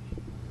didn't.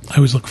 I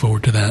always look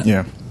forward to that.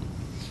 Yeah.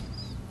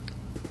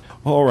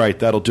 All right,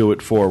 that'll do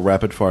it for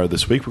Rapid Fire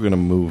this week. We're going to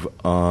move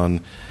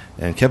on.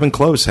 And Kevin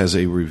Klose has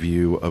a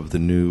review of the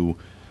new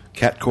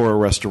Cat Cora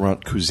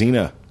restaurant,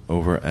 Kouzzina,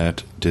 over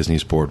at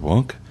Disney's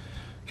Boardwalk.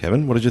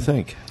 Kevin, what did you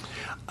think?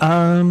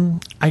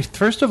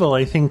 First of all,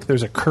 I think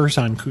there's a curse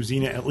on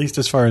Kouzzina, at least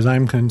as far as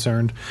I'm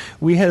concerned.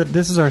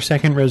 This is our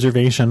second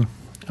reservation.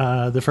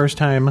 The first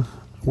time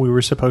we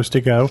were supposed to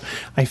go,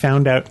 I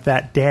found out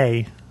that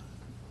day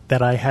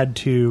that I had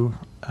to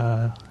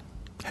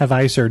have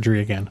eye surgery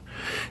again.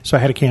 So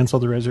I had to cancel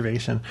the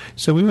reservation.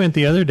 So we went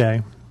the other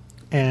day,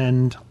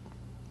 and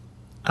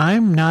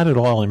I'm not at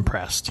all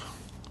impressed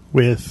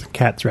with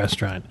Cat's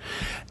restaurant.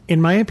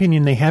 In my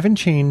opinion, they haven't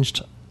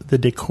changed the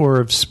decor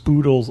of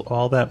Spoodles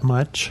all that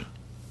much.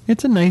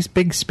 It's a nice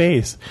big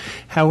space.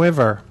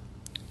 However,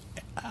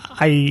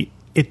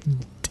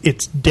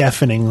 it's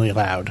deafeningly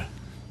loud.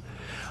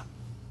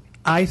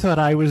 I thought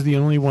I was the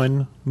only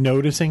one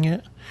noticing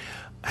it.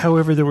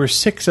 However, there were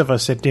 6 of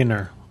us at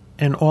dinner,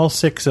 and all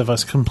 6 of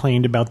us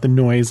complained about the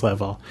noise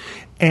level.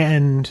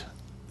 And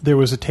there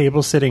was a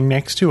table sitting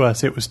next to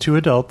us. It was 2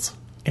 adults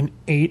and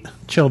 8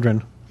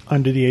 children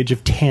under the age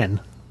of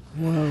 10.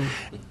 Whoa.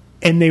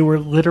 And they were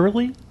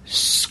literally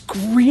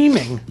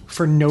screaming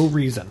for no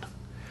reason.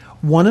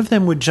 One of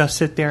them would just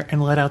sit there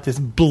and let out this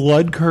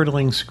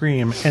blood-curdling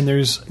scream. And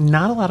there's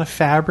not a lot of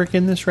fabric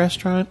in this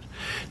restaurant.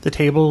 The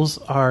tables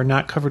are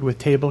not covered with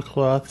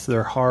tablecloths.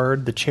 They're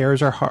hard. The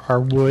chairs are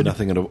wood.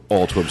 Nothing at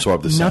all to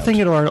absorb the sound. Nothing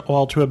at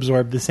all to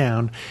absorb the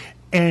sound.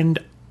 And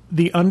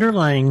the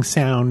underlying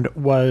sound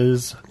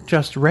was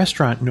just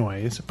restaurant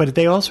noise. But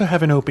they also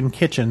have an open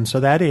kitchen,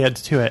 so that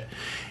adds to it.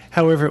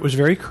 However, it was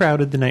very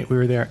crowded the night we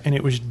were there, and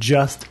it was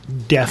just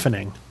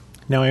deafening.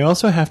 Now, I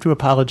also have to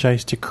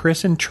apologize to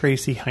Chris and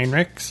Tracy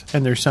Heinrichs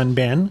and their son,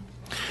 Ben.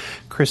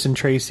 Chris and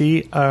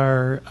Tracy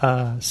are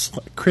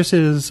Chris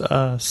is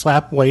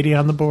Slap Whitey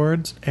on the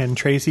boards, and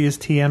Tracy is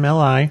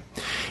TMLI,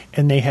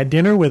 and they had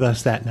dinner with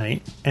us that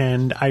night.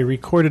 And I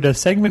recorded a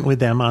segment with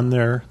them on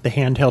the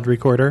handheld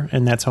recorder,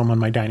 and that's home on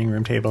my dining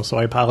room table. So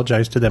I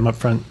apologize to them up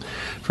front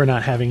for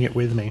not having it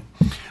with me.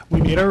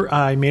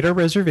 I made our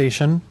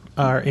reservation,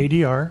 our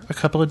ADR, a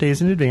couple of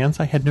days in advance.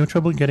 I had no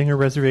trouble getting a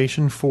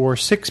reservation for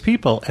 6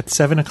 people at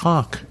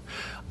 7:00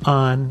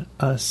 on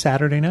a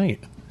Saturday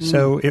night.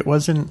 So it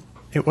wasn't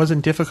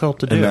difficult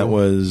to do. And that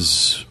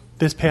was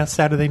this past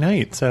Saturday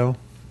night. So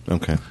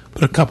okay,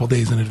 but a couple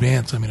days in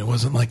advance. I mean, it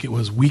wasn't like it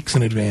was weeks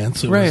in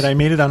advance. Right. I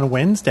made it on a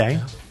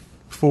Wednesday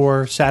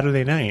for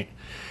Saturday night.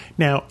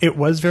 Now, it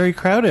was very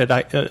crowded.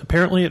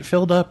 Apparently, it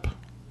filled up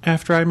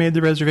after I made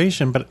the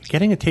reservation, but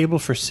getting a table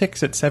for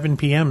 6 at 7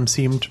 p.m.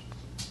 seemed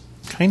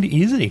kind of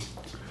easy.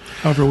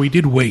 However, we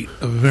did wait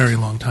a very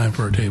long time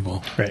for a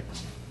table. Right.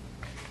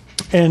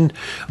 And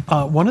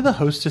one of the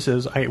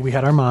hostesses, we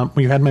had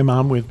my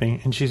mom with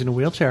me, and she's in a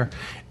wheelchair.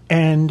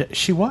 And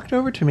she walked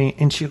over to me,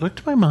 and she looked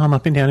at my mom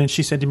up and down, and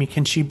she said to me,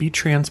 "Can she be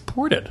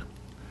transported?"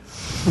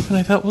 And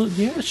I thought, well,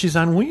 yeah, she's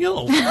on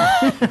wheels.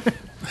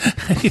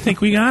 How do you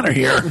think we got her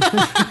here?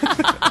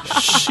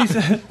 She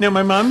said, now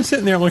my mom's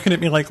sitting there looking at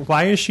me like,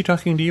 why is she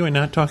talking to you and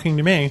not talking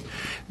to me?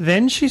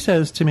 Then she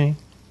says to me,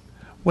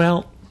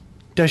 well,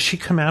 does she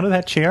come out of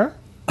that chair?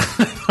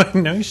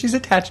 No, she's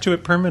attached to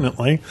it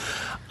permanently.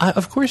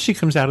 Of course she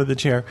comes out of the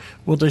chair.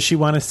 Well, does she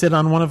want to sit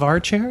on one of our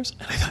chairs?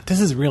 And I thought,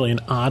 this is really an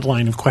odd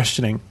line of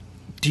questioning.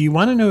 Do you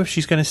want to know if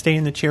she's going to stay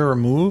in the chair or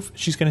move?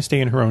 She's going to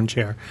stay in her own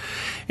chair.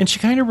 And she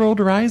kind of rolled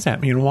her eyes at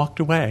me and walked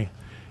away.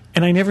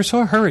 And I never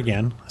saw her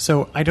again,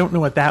 so I don't know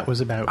what that was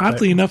about.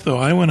 Oddly enough, though,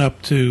 I went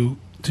up to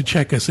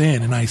check us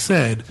in, and I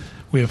said,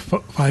 we have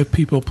 5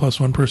 people plus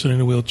 1 person in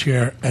a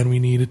wheelchair, and we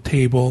need a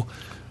table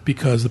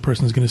because the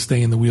person is going to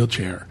stay in the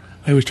wheelchair.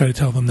 I always try to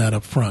tell them that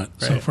up front.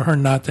 Right. So for her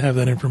not to have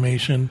that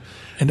information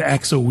and to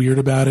act so weird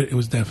about it, it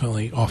was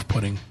definitely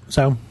off-putting.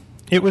 So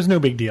it was no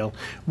big deal.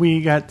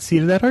 We got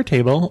seated at our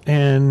table,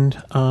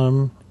 and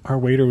our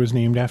waiter was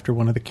named after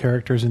one of the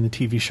characters in the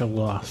TV show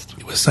Lost.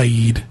 It was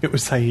Saeed.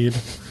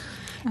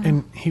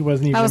 And he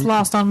wasn't even... That was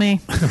lost on me.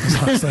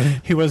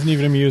 He wasn't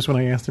even amused when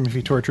I asked him if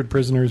he tortured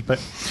prisoners, but...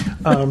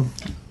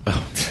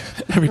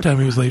 Every time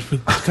he was late to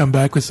come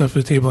back with stuff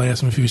at the table, I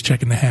asked him if he was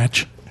checking the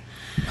hatch.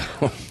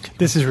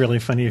 This is really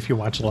funny if you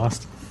watch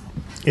Lost.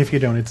 If you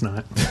don't, it's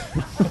not.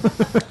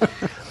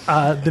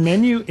 The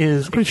menu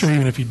is... I'm pretty sure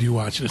even if you do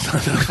watch it, it's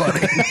not that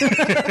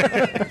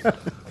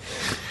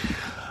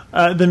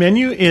funny. The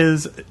menu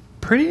is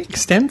pretty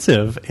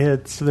extensive.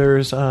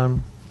 There's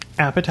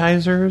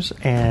appetizers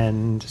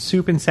and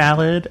soup and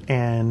salad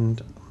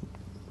and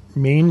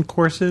main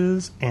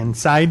courses and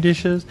side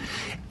dishes,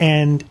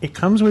 and it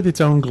comes with its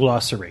own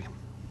glossary.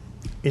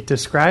 It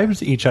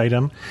describes each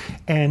item,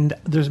 and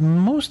there's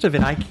most of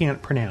it I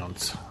can't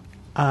pronounce.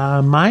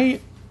 My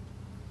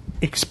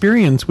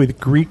experience with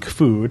Greek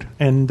food,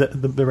 and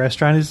the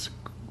restaurant is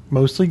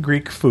mostly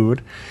Greek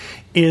food,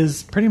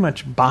 is pretty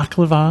much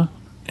baklava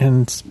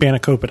and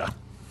spanakopita.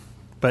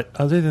 But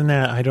other than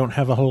that, I don't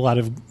have a whole lot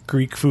of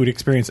Greek food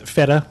experience.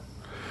 Feta,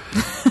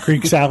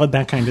 Greek salad,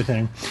 that kind of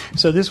thing.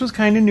 So this was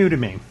kind of new to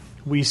me.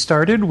 We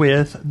started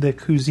with the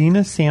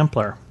Kouzzina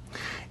sampler.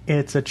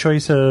 It's a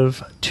choice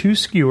of 2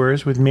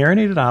 skewers with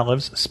marinated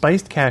olives,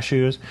 spiced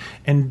cashews,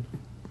 and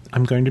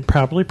I'm going to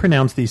probably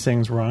pronounce these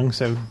things wrong,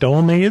 so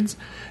dolmades,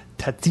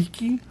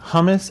 tzatziki,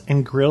 hummus,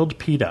 and grilled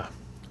pita.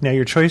 Now,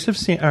 your choice of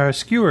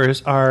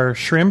skewers are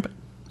shrimp,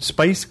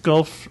 spiced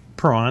Gulf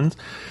prawns,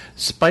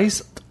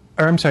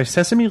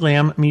 sesame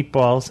lamb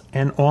meatballs,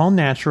 and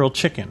all-natural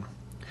chicken.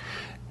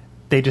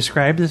 They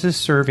describe this as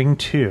serving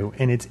 2,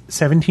 and it's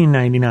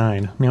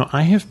 $17.99. Now,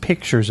 I have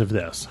pictures of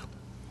this.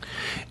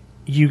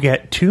 You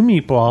get 2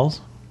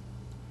 meatballs,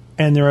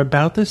 and they're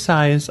about the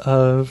size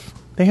of...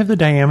 They have the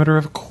diameter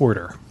of a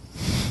quarter.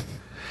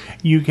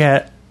 You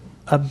get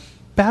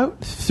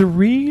about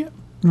 3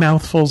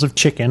 mouthfuls of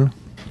chicken,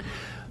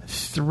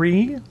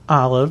 3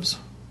 olives,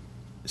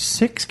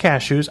 6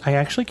 cashews, I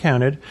actually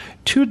counted,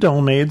 2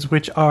 dolmades,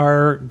 which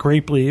are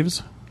grape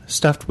leaves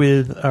stuffed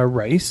with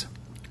rice,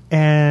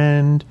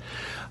 and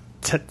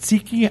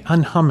tzatziki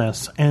and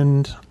hummus,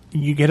 and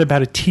you get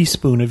about a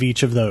teaspoon of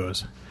each of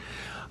those.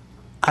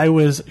 I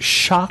was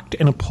shocked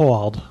and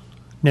appalled.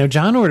 Now,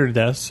 John ordered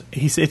this.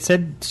 It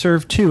said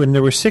serve 2, and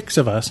there were 6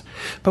 of us,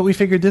 but we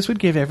figured this would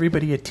give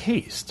everybody a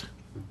taste.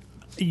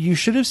 You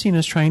should have seen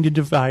us trying to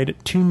divide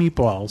 2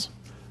 meatballs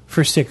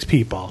for 6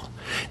 people.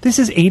 This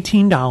is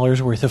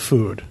 $18 worth of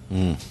food.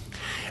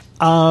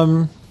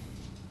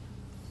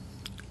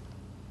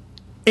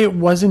 It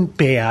wasn't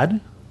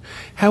bad.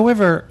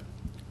 However,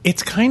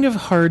 it's kind of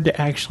hard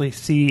to actually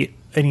see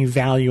any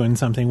value in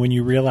something when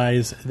you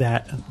realize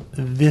that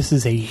this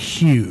is a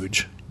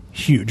huge,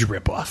 huge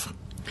ripoff.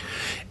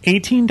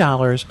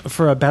 $18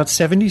 for about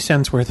 70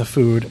 cents worth of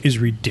food is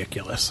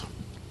ridiculous.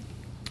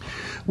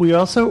 We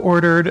also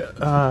ordered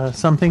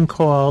something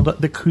called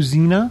the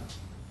Kouzzina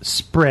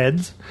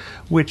spreads,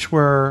 which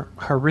were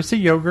harissa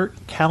yogurt,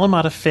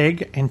 Kalamata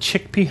fig, and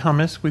chickpea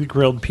hummus with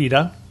grilled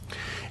pita.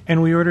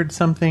 And we ordered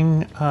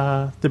something,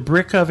 the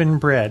brick oven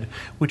bread,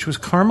 which was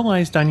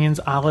caramelized onions,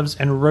 olives,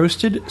 and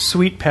roasted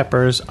sweet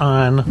peppers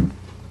on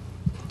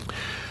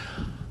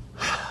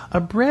a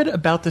bread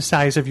about the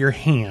size of your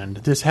hand.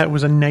 This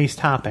was a nice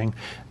topping.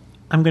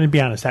 I'm going to be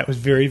honest, that was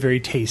very, very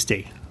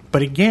tasty.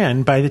 But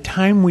again, by the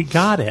time we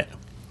got it,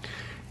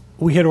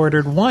 we had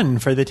ordered one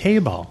for the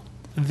table.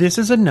 This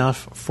is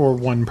enough for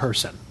one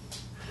person.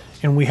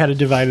 And we had to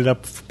divide it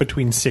up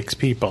between 6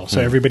 people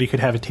so everybody could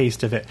have a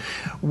taste of it.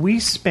 We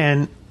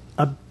spent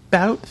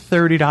about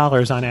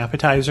 $30 on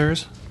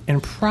appetizers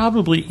and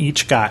probably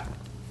each got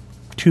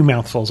 2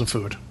 mouthfuls of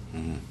food.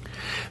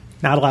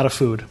 Not a lot of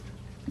food.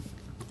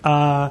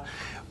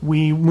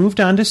 We moved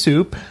on to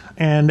soup,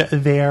 and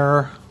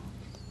their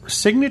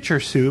signature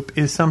soup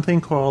is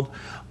something called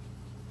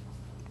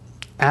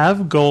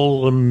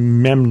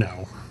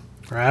avgolmemno.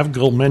 Or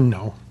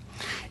avgolmemno.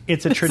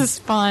 It's a This is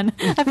fun.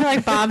 I feel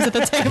like Bob's at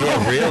the table.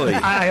 Oh, really?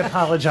 I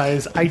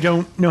apologize. I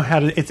don't know how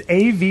to... It's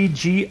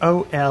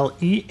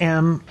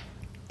AVGOLEMMNO.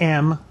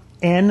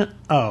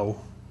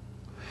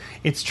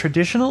 It's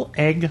traditional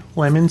egg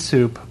lemon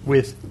soup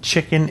with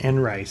chicken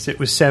and rice. It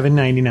was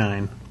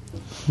 $7.99.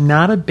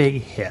 Not a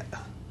big hit.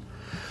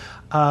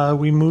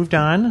 We moved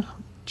on.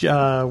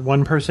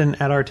 One person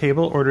at our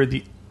table ordered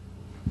the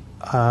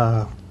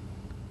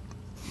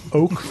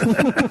oak.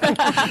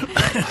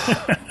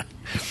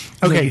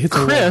 Okay,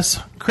 Chris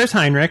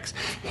Heinrichs,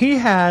 he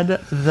had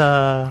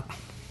the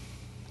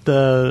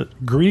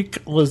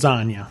Greek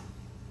lasagna.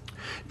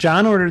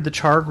 John ordered the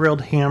char-grilled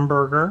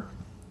hamburger.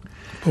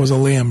 It was a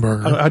lamb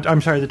burger.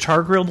 I'm sorry, the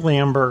char-grilled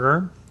lamb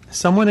burger.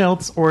 Someone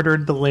else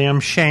ordered the lamb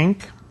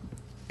shank.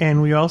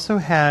 And we also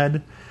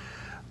had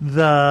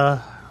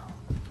the...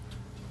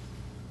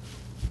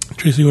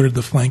 Tracy ordered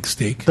the flank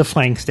steak. The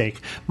flank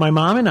steak. My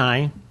mom and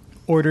I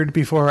ordered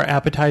before our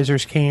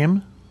appetizers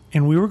came,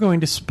 and we were going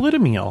to split a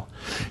meal.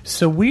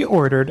 So we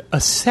ordered a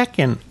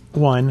second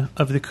one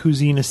of the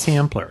Kouzzina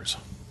samplers,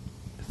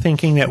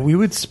 thinking that we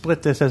would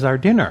split this as our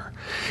dinner.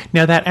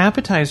 Now, that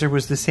appetizer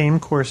was the same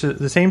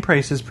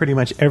price as pretty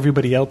much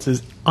everybody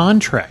else's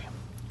entree.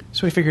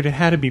 So we figured it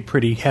had to be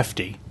pretty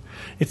hefty.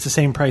 It's the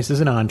same price as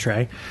an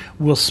entree.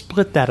 We'll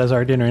split that as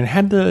our dinner. And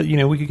had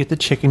we could get the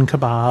chicken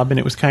kebab, and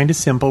it was kind of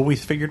simple. We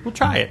figured we'll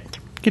try it,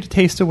 get a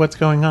taste of what's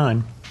going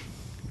on.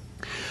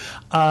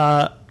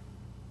 I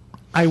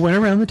went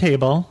around the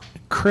table.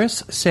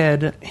 Chris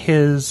said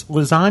his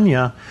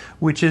lasagna,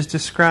 which is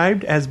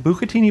described as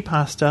bucatini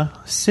pasta,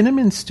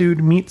 cinnamon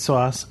stewed meat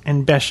sauce,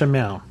 and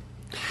bechamel.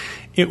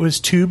 It was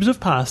tubes of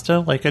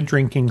pasta, like a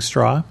drinking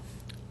straw,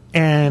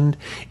 and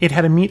it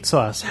had a meat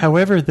sauce.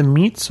 However, the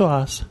meat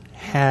sauce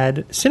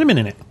had cinnamon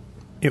in it.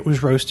 It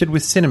was roasted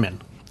with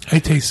cinnamon. I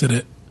tasted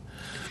it.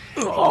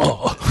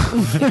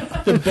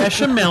 The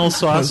bechamel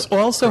sauce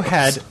also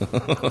had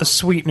a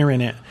sweetener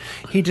in it.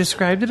 He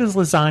described it as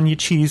lasagna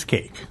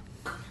cheesecake.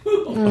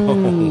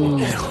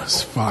 It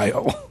was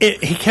vile.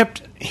 He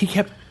kept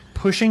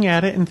pushing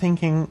at it and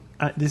thinking,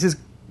 this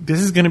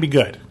is going to be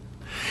good.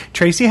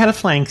 Tracy had a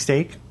flank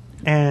steak,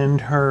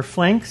 and her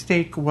flank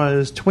steak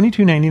was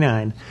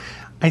 $22.99.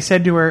 I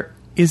said to her,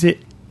 "Is it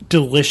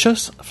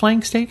delicious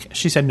flank steak?"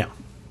 She said, "No,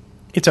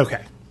 it's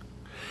okay."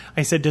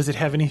 I said, "Does it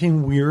have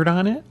anything weird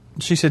on it?"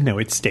 She said, "No,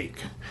 it's steak."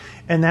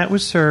 And that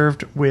was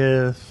served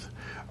with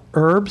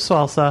herb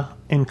salsa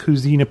and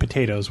Kouzzina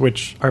potatoes,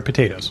 which are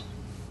potatoes.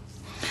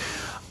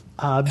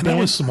 And that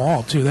was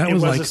small, too. That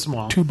was like a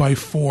small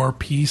 2x4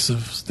 piece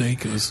of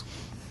steak.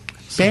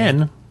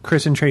 Ben,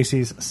 Chris and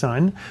Tracy's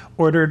son,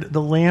 ordered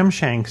the lamb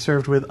shank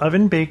served with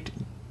oven-baked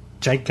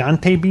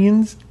gigante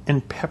beans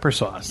and pepper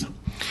sauce.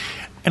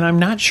 And I'm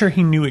not sure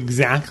he knew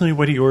exactly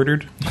what he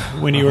ordered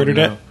when he ordered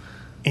it.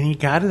 And he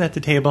got it at the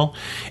table,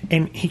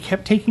 and he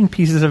kept taking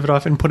pieces of it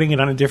off and putting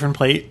it on a different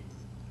plate.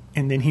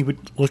 And then he would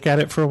look at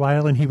it for a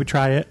while, and he would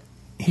try it.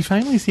 He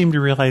finally seemed to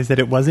realize that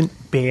it wasn't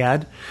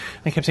bad.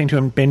 I kept saying to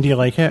him, "Ben, do you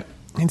like it?"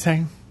 And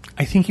saying,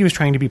 I think he was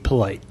trying to be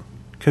polite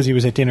because he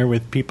was at dinner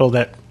with people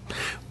that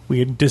we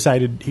had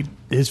decided,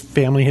 his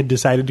family had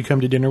decided to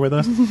come to dinner with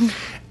us. And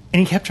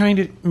he kept trying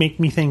to make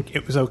me think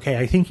it was okay.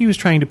 I think he was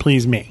trying to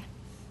please me.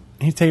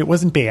 And he'd say it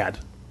wasn't bad.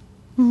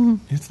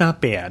 It's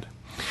not bad.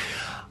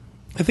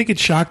 I think it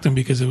shocked him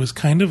because it was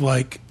kind of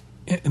like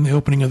in the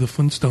opening of the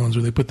Flintstones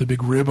where they put the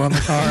big rib on the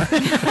car.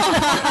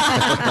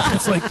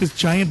 It's like this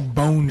giant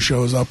bone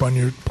shows up on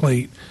your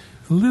plate.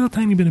 A little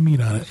tiny bit of meat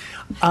on it.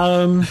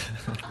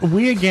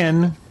 We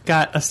again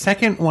got a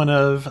second one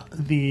of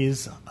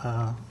these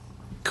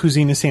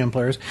Kouzzina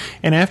samplers.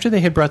 And after they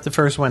had brought the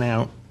first one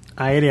out,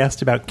 I had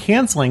asked about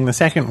canceling the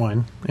second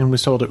one and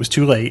was told it was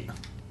too late.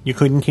 You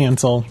couldn't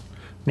cancel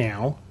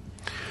now.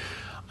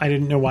 I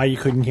didn't know why you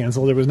couldn't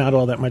cancel. There was not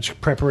all that much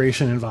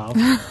preparation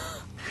involved.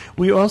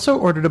 We also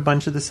ordered a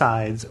bunch of the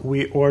sides.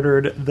 We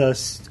ordered the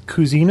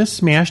Kouzzina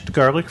smashed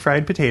garlic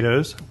fried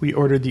potatoes. We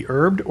ordered the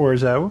herbed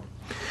orzo.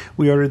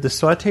 We ordered the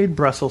sautéed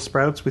Brussels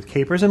sprouts with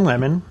capers and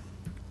lemon.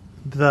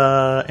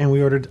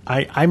 we ordered.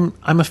 I'm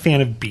a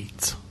fan of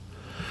beets.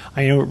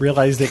 I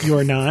realize that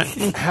you're not.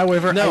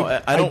 However,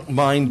 no, I don't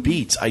mind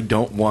beets. I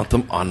don't want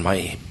them on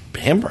my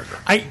hamburger.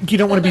 You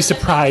don't want to be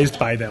surprised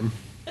by them.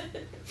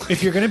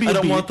 If you're going to be, I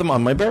don't want them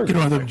on my burger. You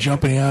don't want them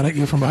jumping out at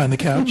you from behind the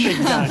couch.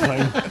 Exactly.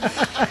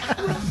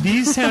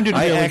 These sounded.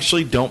 I really,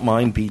 actually don't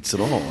mind beets at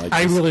all.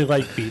 I really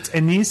like beets,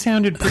 and these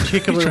sounded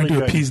particularly Trying to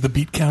good. appease the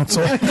beet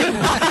council.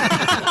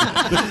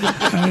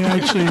 I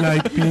actually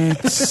like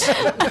beets.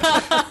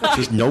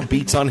 Just no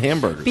beets on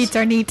hamburgers. Beets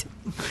are neat.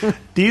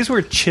 These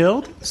were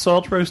chilled,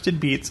 salt-roasted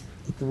beets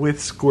with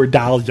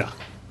scordalia.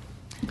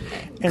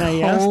 And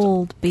I asked,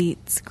 Cold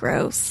beets,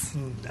 gross.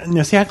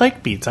 no, see, I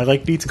like beets. I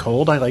like beets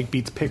cold. I like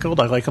beets pickled.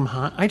 I like them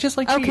hot. I just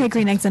like Okay, beets.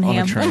 green eggs and On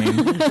a ham.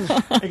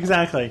 train.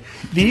 Exactly.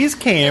 These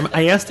came.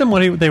 I asked them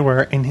what they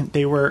were, and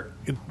they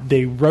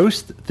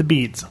roast the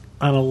beets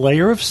on a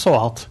layer of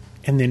salt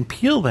and then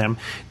peel them.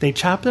 They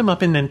chop them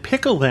up and then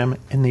pickle them,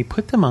 and they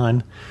put them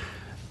on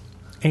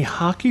a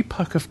hockey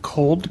puck of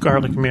cold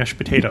garlic mashed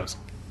potatoes.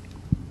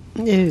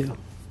 Ew.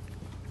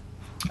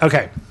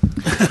 Okay.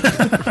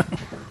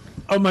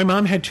 Oh, my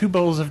mom had 2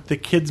 bowls of the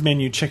kids'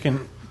 menu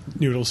chicken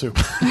noodle soup.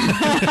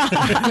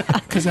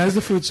 Because as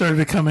the food started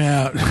to come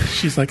out,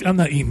 she's like, I'm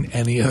not eating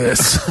any of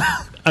this.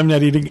 I'm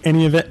not eating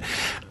any of it.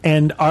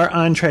 And our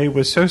entree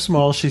was so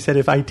small, she said,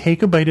 if I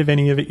take a bite of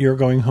any of it, you're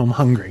going home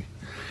hungry.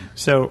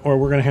 Or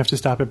we're going to have to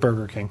stop at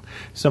Burger King.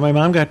 So my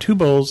mom got 2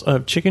 bowls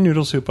of chicken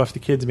noodle soup off the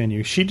kids'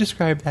 menu. She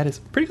described that as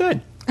pretty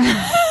good.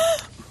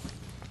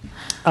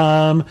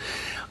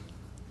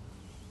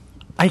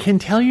 I can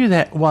tell you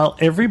that while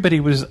everybody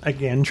was,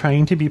 again,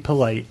 trying to be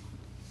polite,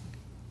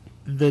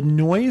 the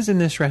noise in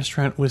this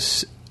restaurant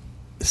was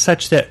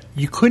such that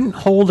you couldn't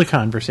hold a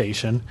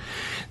conversation.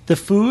 The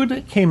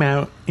food came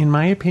out, in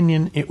my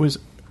opinion, it was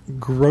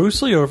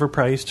grossly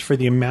overpriced for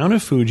the amount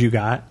of food you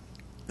got.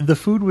 The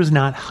food was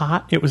not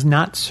hot. It was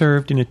not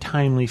served in a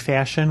timely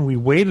fashion. We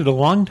waited a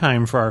long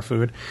time for our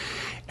food.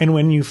 And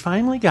when you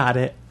finally got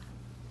it,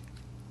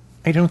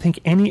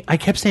 I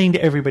kept saying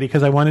to everybody,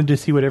 because I wanted to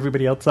see what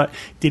everybody else thought,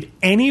 did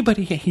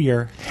anybody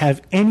here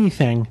have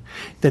anything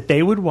that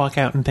they would walk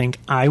out and think,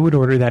 I would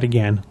order that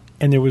again?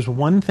 And there was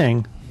one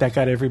thing that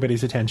got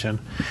everybody's attention,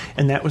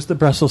 and that was the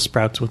Brussels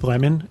sprouts with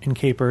lemon and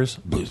capers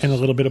and a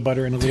little bit of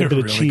butter and a little bit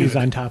of really cheese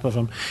good. on top of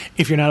them.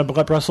 If you're not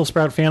a Brussels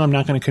sprout fan, I'm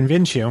not going to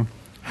convince you.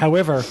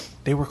 However,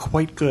 they were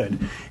quite good,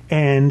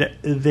 and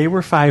they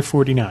were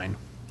 $5.49.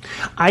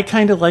 I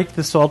kind of liked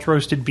the salt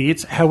roasted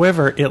beets.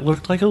 However, it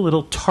looked like a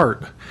little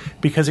tart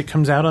because it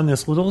comes out on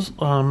this little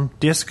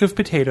disc of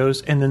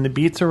potatoes, and then the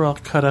beets are all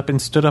cut up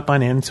and stood up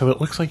on end, so it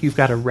looks like you've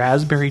got a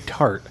raspberry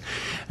tart.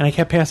 And I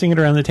kept passing it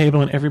around the table,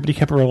 and everybody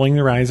kept rolling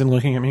their eyes and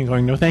looking at me and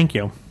going, no, thank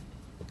you.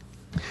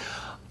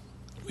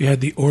 We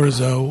had the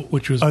orzo,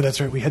 which was Oh, that's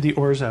right. We had the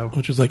orzo.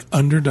 which was like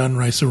underdone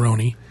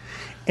rice-a-roni.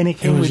 And it It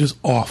came was with just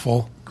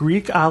awful.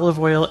 Greek olive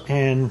oil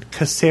and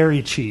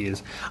Kasseri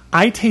cheese.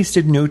 I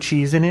tasted no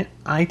cheese in it.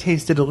 I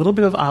tasted a little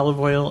bit of olive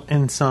oil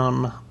and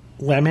some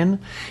lemon.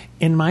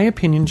 In my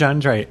opinion,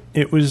 John's right.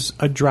 It was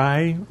a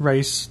dry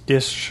rice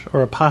dish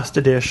or a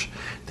pasta dish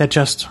that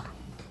just,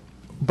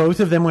 both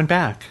of them went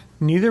back.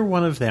 Neither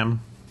one of them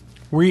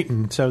were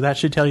eaten, so that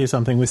should tell you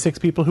something. With 6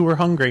 people who were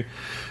hungry,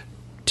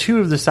 2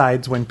 of the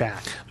sides went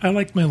back. I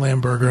liked my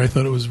lamb burger. I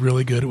thought it was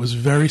really good. It was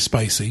very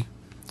spicy.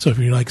 So if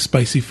you like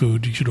spicy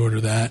food, you should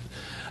order that.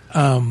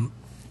 I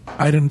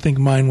didn't think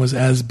mine was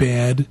as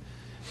bad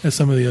as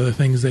some of the other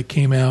things that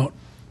came out.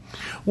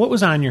 What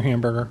was on your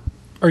hamburger?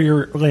 Or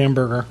your lamb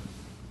burger?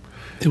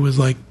 It was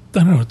like, I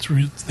don't know,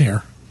 it's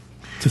there.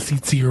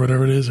 Tzatziki or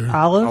whatever it is. Or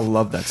Olive, I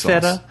love that sauce.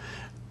 feta,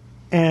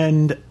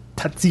 and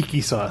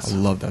tzatziki sauce. I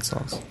love that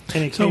sauce.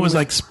 And So it was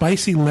like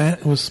spicy lamb.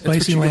 It was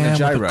spicy what you get in lamb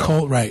the with a gyro.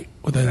 cold, right?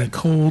 With a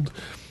cold,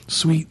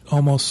 sweet,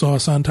 almost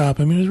sauce on top.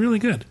 I mean, it was really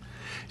good.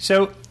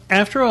 So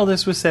after all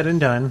this was said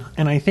and done,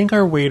 and I think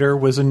our waiter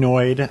was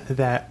annoyed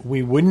that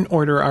we wouldn't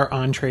order our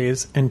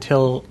entrees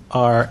until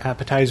our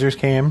appetizers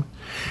came.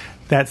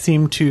 That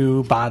seemed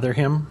to bother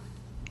him.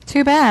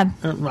 Too bad.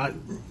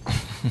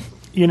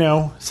 You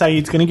know,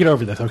 Saeed's going to get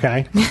over this,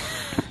 okay?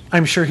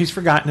 I'm sure he's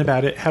forgotten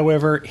about it.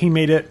 However, he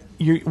made it,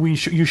 you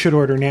should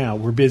order now.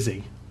 We're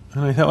busy.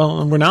 And I thought,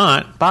 well, we're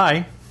not.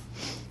 Bye.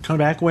 Come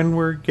back when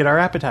we get our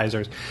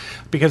appetizers.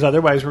 Because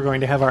otherwise we're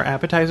going to have our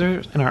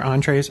appetizers and our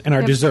entrees and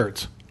our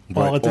desserts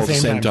all at the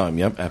same time.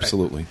 Yep,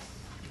 absolutely.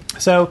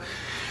 So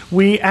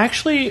we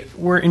actually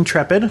were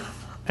intrepid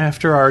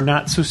after our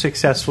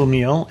not-so-successful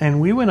meal, and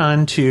we went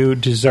on to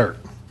dessert.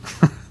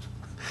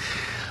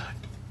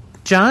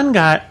 John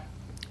got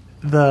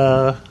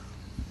the...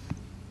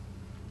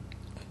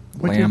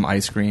 Lamb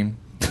ice cream.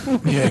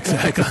 Yeah,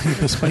 exactly.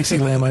 The spicy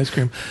lamb ice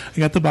cream. I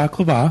got the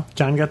baklava.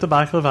 John got the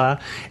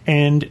baklava,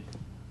 and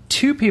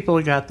 2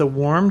 people got the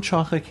warm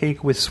chocolate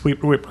cake with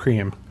sweet whipped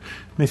cream.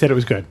 They said it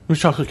was good. It was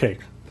chocolate cake.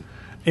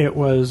 It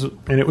was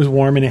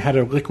warm, and it had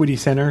a liquidy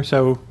center,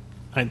 so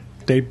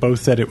they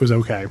both said it was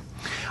okay.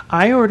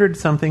 I ordered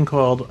something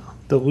called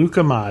the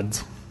Luca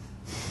Mods.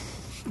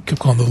 I kept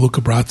calling them the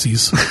Luca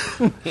Brazzis.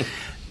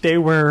 They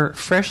were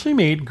freshly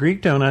made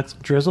Greek donuts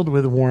drizzled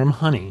with warm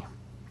honey.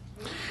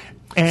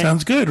 And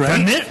Sounds good,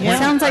 right? It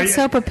sounds like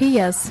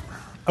sopapillas.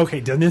 Okay,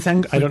 doesn't this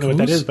sound... I don't know what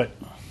that is, but...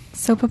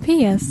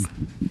 Sopapillas.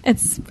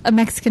 It's a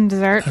Mexican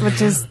dessert,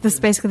 which is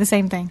basically the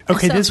same thing.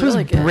 Okay, That this sounds was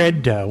really good.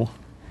 bread dough,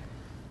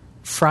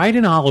 fried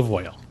in olive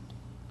oil,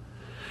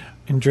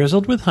 and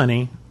drizzled with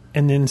honey,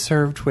 and then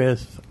served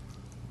with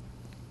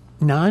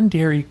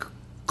non-dairy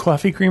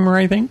coffee creamer,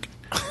 I think,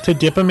 to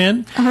dip them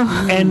in,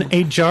 and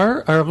a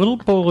jar or a little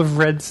bowl of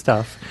red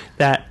stuff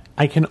that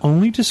I can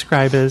only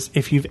describe as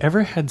if you've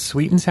ever had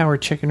sweet and sour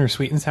chicken or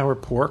sweet and sour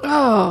pork.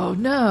 Oh,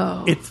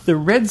 no. It's the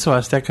red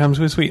sauce that comes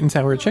with sweet and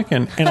sour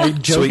chicken. And I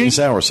Sweet and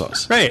sour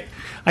sauce. Right.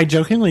 I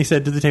jokingly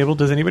said to the table,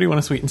 does anybody want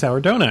a sweet and sour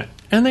donut?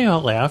 And they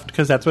all laughed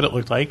because that's what it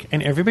looked like.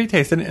 And everybody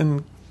tasted it.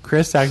 And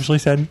Chris actually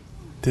said,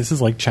 this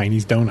is like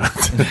Chinese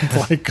donuts.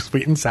 It's like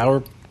sweet and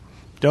sour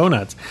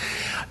donuts.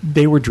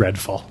 They were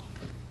dreadful.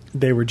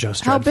 They were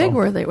just How dreadful. big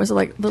were they? Was it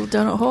like little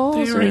donut holes?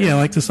 They were, or-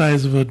 like the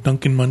size of a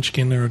Dunkin'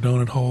 Munchkin or a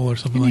donut hole or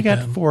something You like got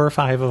that. 4 or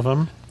 5 of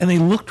them. And they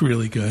looked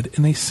really good,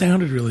 and they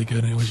sounded really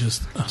good, and it was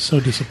just so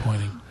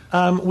disappointing.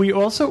 We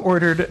also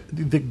ordered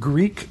the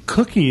Greek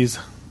cookies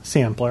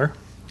sampler.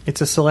 It's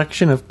a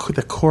selection of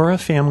the Cora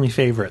family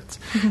favorites.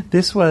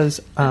 This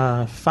was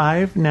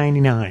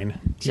 $5.99.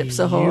 Chips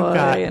You Ahoy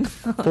got and-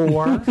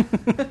 4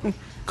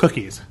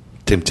 cookies.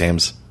 Tim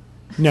Tams.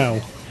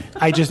 No,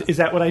 is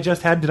that what I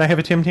just had? Did I have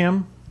a Tim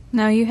Tam?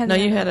 No, you had No,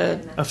 you had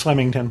A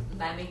Flemington.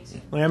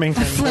 Lamington.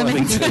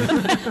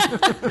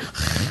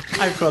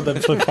 I've called them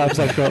flip flops.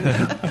 I've called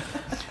them.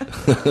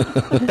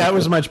 That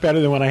was much better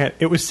than what I had.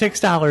 It was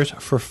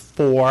 $6 for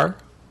 4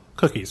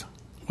 cookies.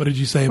 What did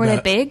you say Were they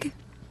about... big?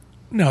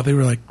 No, they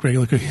were like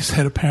regular cookies.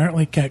 That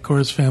apparently Cat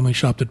Cora's family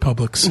shopped at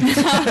Publix.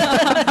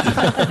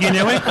 You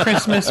know, at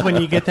Christmas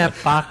when you get that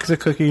box of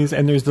cookies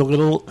and there's the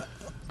little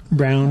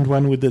round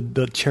one with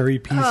the cherry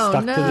piece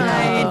stuck to the top.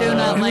 I do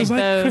not It like was like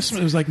those. Christmas.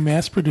 It was like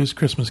mass-produced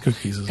Christmas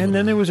cookies. is And what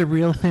then it there was a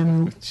real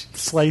thin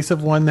slice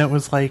of one that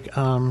was like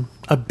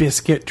a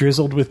biscuit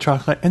drizzled with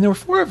chocolate, and there were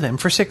 4 of them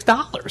for $6.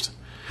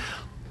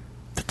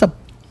 That's a $1.50.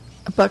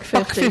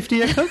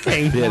 $1.50 a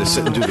cookie. You had to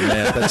sit and do the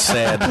math. That's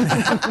sad.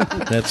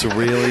 That's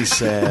really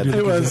sad.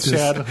 It was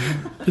sad.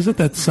 Isn't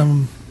that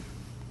some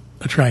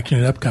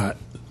attraction at Epcot?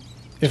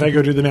 If I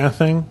go do the math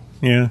thing,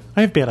 yeah,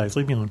 I have bad eyes.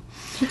 Leave me alone.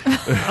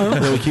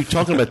 We keep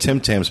talking about Tim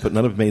Tams, but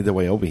none have made their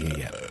way over here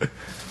yet.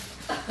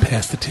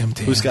 Past the Tim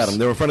Tams. Who's got them?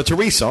 They're in front of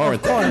Teresa,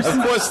 aren't they? Of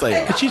course they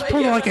are. But she's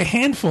pulling like a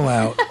handful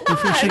out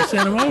before she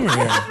sent them over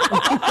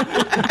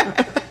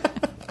here.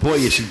 Boy,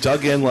 yeah, she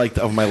dug in like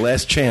of my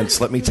last chance.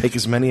 Let me take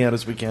as many out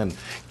as we can.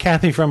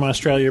 Kathy from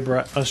Australia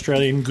brought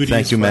Australian goodies.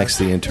 Thank you, for Max, us.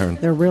 the intern.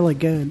 They're really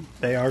good.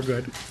 They are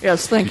good.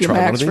 Yes, thank You you, try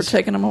one Max, of for these?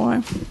 taking them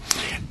away.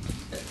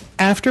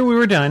 After we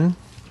were done,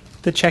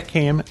 the check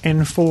came,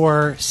 and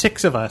for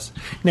 6 of us.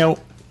 Now,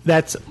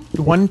 that's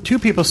 2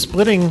 people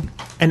splitting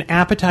an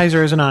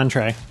appetizer as an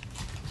entree.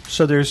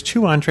 So there's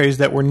 2 entrees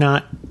that were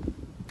not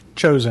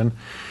chosen.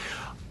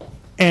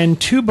 And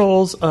 2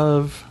 bowls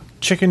of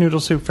chicken noodle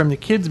soup from the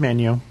kids'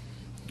 menu.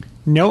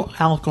 No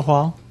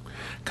alcohol.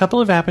 A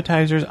couple of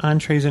appetizers,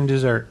 entrees, and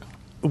dessert.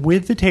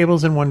 With the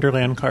Tables in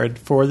Wonderland card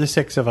for the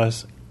 6 of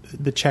us,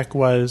 the check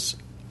was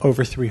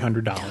over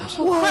 $300.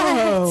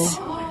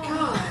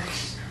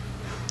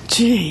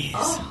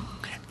 Jeez.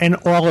 And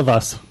all of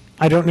us,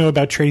 I don't know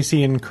about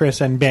Tracy and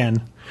Chris and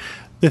Ben,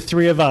 the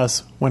 3 of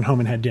us went home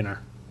and had dinner.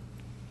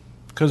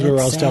 Because we were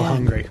That's all still sad.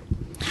 hungry.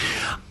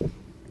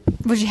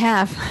 What'd you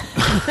have? We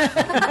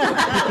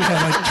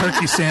had like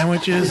turkey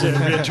sandwiches. We And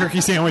had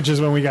turkey sandwiches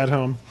when we got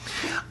home.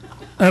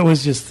 that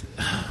was just...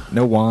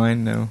 No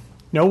wine, no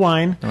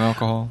wine.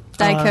 alcohol.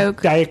 Diet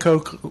Coke. Diet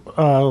Coke.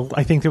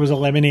 I think there was a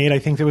lemonade. I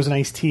think there was an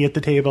iced tea at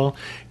the table.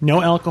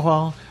 No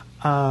alcohol.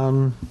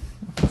 4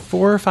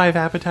 or 5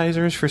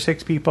 appetizers for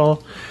 6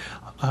 people.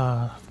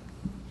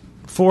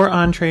 4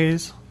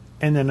 entrees.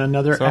 And then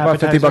another So about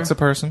appetizer. $50 a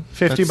person.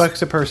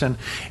 $50 a person.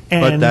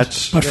 But And But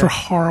for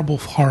horrible,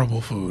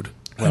 horrible food.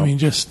 I mean,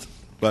 just...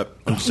 But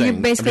I'm saying,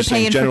 You're basically I'm just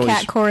saying paying for generally,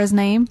 Cat Cora's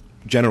name.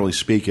 generally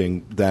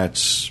speaking,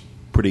 that's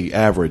pretty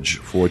average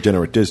for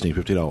dinner at Disney.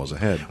 $50 a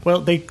head.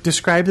 well, they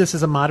describe this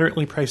as a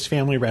moderately priced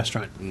family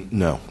restaurant.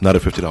 No, not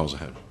at $50 a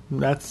head.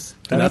 That's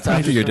And that's how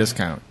after you your do it.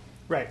 discount.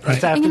 Right. Right.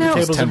 It's after You know- the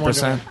tables in 10%.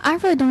 Wonderland. I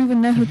really don't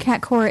even know who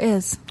Cat Cora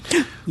is.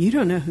 You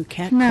don't know who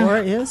Cat No.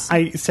 Cora is?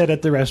 I said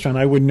at the restaurant,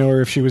 I wouldn't know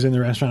her if she was in the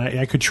restaurant.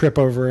 I could trip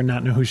over her and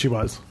not know who she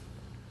was.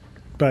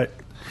 But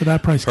For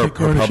that price, Her- Cat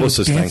Cora her should have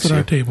publicist danced at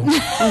our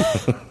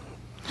thanks table.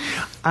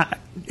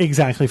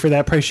 exactly, for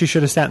that price, she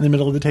should have sat in the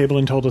middle of the table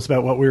and told us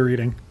about what we were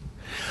eating.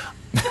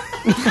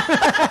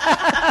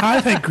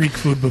 I've had Greek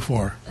food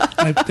before.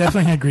 I've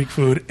definitely had Greek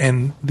food,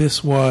 and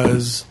this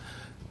was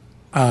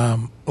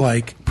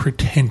like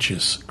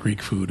pretentious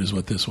Greek food is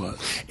what this was.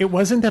 It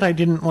wasn't that I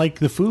didn't like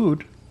the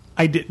food.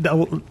 I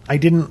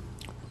didn't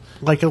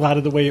like a lot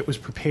of the way it was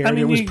prepared. I mean,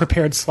 it was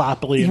prepared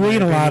sloppily. You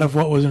ate a lot of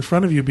what was in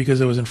front of you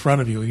because it was in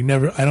front of you.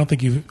 I don't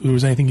think there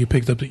was anything you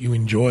picked up that you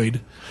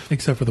enjoyed,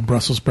 except for the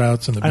Brussels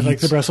sprouts and the beets. I like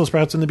the Brussels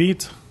sprouts and the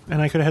beets,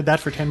 and I could have had that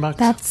for $10.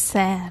 That's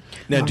sad.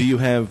 Now, do you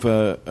have,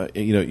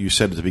 you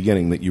said at the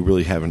beginning that you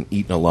really haven't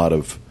eaten a lot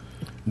of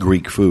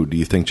Greek food. Do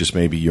you think just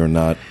maybe you're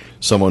not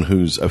someone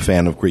who's a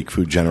fan of Greek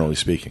food, generally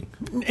speaking?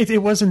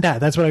 It wasn't that.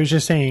 That's what I was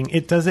just saying.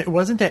 It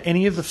wasn't that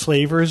any of the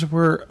flavors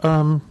were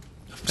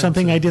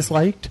something I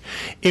disliked.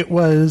 It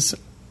was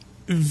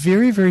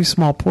very, very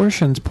small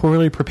portions,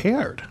 poorly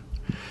prepared.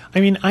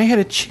 I mean, I had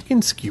a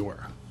chicken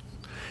skewer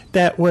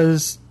that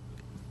was...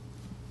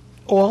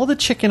 all the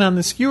chicken on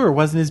the skewer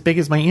wasn't as big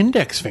as my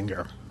index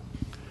finger.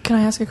 Can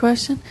I ask a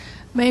question?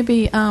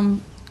 Maybe,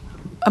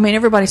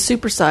 everybody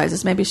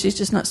supersizes. Maybe she's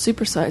just not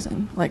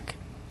supersizing like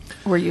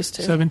we're used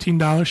to.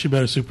 $17, she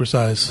better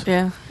supersize.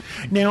 Yeah.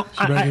 Now,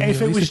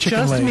 if it was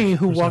just me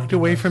who walked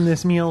away from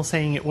this meal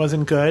saying it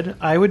wasn't good,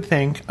 I would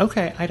think,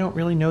 okay, I don't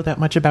really know that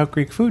much about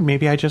Greek food.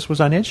 Maybe I just was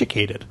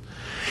uneducated.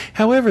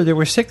 However, there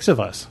were 6 of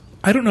us.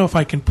 I don't know if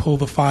I can pull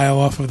the file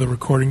off of the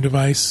recording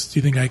device. Do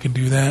you think I can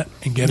do that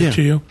and get it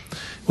to you?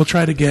 We'll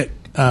try to get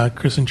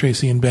Chris and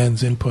Tracy and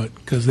Ben's input,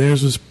 because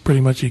theirs was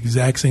pretty much the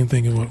exact same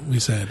thing as what we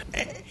said.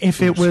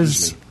 If it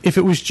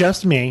was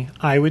just me,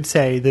 I would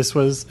say this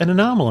was an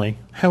anomaly.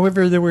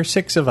 However, there were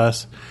 6 of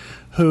us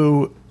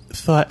who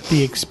thought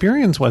the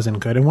experience wasn't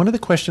good. And one of the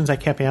questions I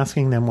kept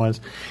asking them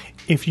was,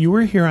 if you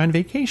were here on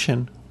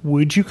vacation,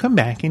 would you come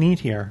back and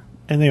eat here?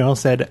 And they all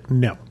said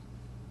no.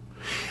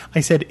 I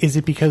said, is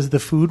it because the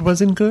food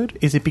wasn't good?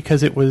 Is it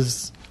because it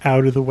was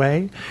out of the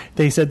way?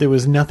 They said there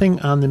was nothing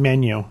on the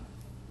menu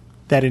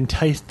that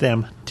enticed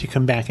them to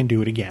come back and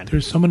do it again.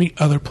 There's so many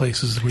other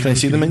places. Can I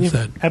see the menu?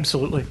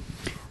 Absolutely.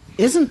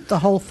 Isn't the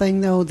whole thing,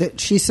 though, that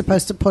she's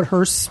supposed to put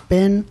her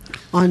spin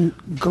on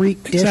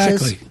Greek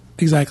dishes?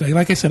 Exactly.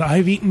 Like I said,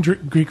 I've eaten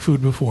Greek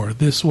food before.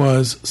 This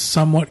was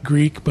somewhat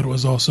Greek, but it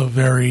was also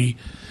very,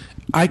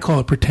 I call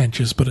it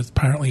pretentious, but it's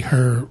apparently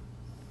her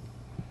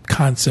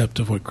concept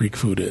of what Greek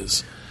food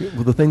is.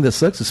 Well, the thing that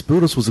sucks is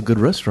Spoodles was a good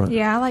restaurant.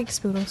 Yeah, I like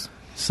Spoodles.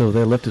 So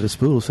they left it at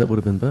Spoodles. That would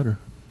have been better.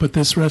 But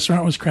this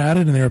restaurant was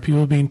crowded, and there were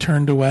people being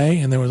turned away,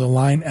 and there was a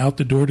line out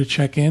the door to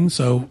check in.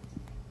 So,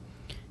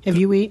 did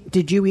you eat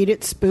at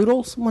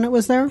Spoodles when it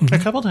was there? A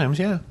couple times,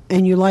 yeah.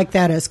 And you like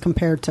that as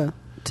compared to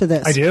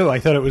this? I do. I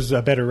thought it was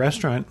a better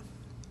restaurant.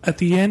 At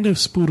the end of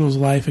Spoodles'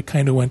 life, it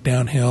kind of went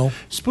downhill.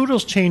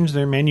 Spoodles changed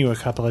their menu a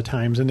couple of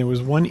times, and there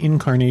was one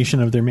incarnation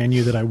of their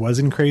menu that I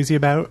wasn't crazy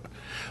about.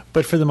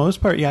 But for the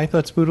most part, yeah, I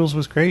thought Spoodles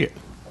was great.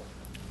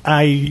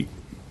 I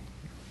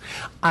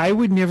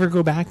would never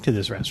go back to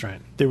this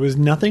restaurant. There was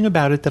nothing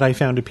about it that I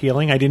found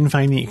appealing. I didn't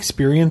find the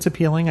experience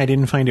appealing. I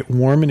didn't find it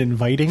warm and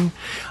inviting.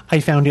 I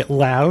found it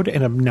loud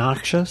and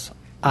obnoxious.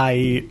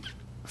 I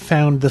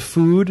found the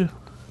food...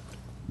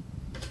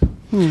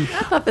 I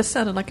thought this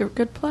sounded like a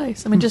good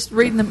place. I mean, just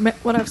reading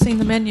what I've seen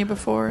the menu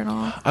before and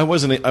all. I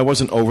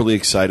wasn't overly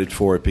excited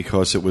for it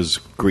because it was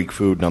Greek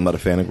food, and I'm not a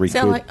fan of Greek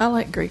food. I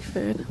like Greek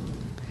food,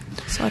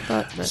 so I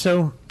thought.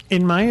 So,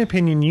 in my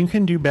opinion, you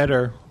can do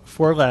better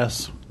for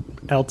less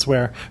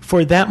elsewhere.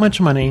 For that much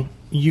money,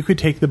 you could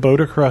take the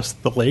boat across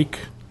the lake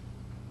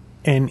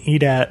and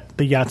eat at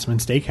the Yachtsman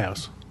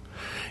Steakhouse.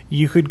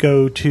 You could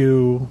go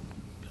to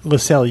Le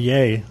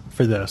Cellier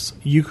for this.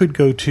 You could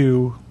go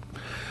to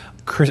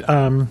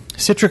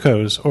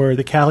Citrico's or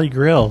the Cali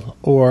Grill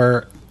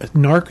or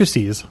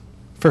Narcoossee's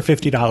for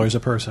 $50 a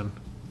person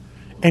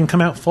and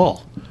come out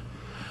full.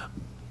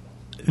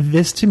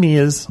 This to me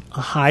is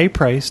high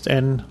priced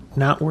and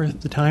not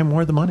worth the time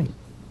or the money.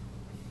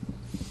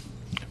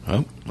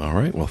 Oh, all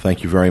right. Well,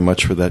 thank you very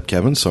much for that,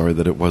 Kevin. Sorry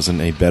that it wasn't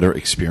a better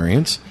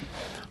experience.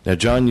 Now,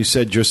 John, you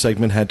said your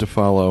segment had to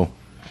follow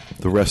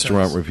the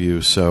restaurant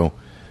review, so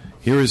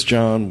here is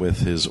John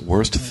with his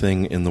worst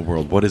thing in the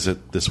world. What is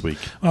it this week?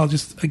 Well, I'll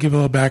just give a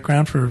little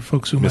background for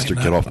folks who might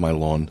not. Get off my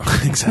lawn.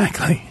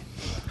 Exactly.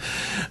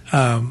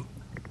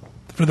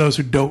 For those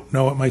who don't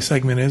know what my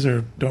segment is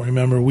or don't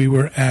remember, we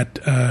were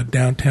at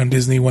downtown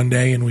Disney one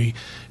day, and we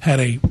had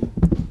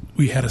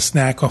a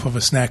snack off of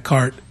a snack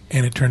cart,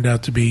 and it turned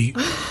out to be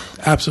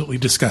absolutely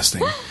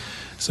disgusting.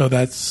 So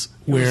that's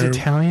where... It was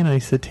Italian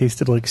ice that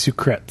tasted like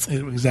sucrets.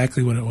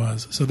 Exactly what it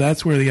was. So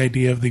that's where the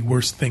idea of the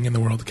worst thing in the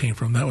world came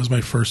from. That was my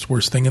first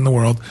worst thing in the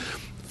world.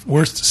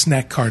 Worst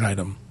snack cart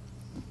item.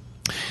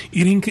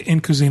 Eating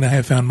in Kouzzina, I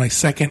have found my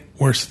second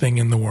worst thing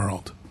in the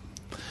world.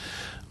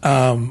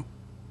 I'm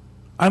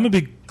a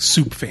big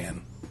soup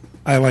fan.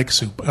 I like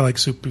soup. I like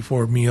soup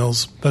before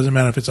meals. Doesn't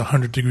matter if it's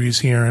 100 degrees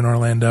here in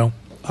Orlando.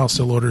 I'll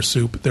still order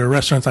soup. There are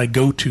restaurants I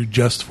go to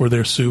just for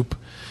their soup.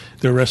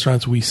 There are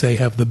restaurants we say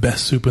have the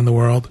best soup in the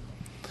world.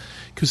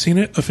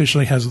 Kouzzina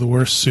officially has the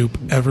worst soup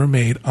ever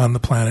made on the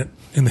planet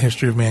in the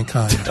history of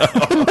mankind.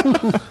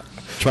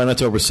 Try not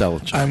to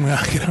oversell it, John. I'm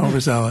not going to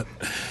oversell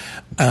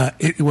it.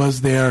 It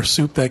was their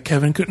soup that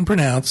Kevin couldn't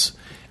pronounce.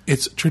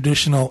 It's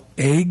traditional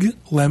egg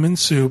lemon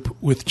soup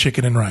with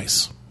chicken and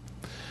rice.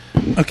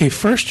 Okay,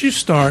 first you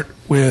start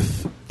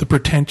with the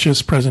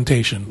pretentious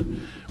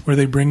presentation where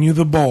they bring you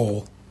the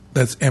bowl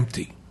that's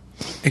empty.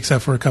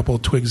 except for a couple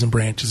of twigs and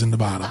branches in the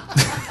bottom.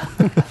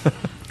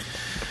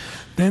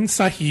 Then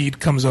Saeed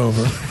comes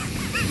over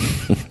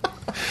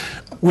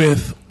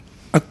with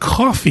a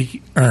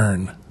coffee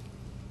urn.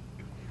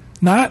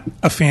 Not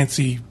a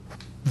fancy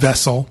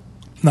vessel,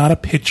 not a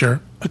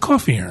pitcher, a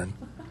coffee urn.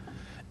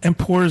 And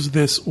pours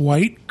this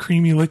white,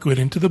 creamy liquid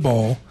into the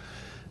bowl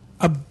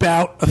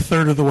about a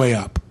third of the way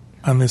up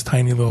on this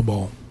tiny little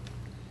bowl.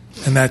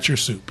 And that's your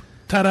soup.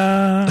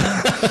 Ta-da!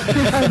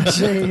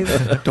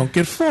 Jeez. Don't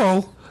get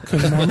full,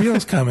 because more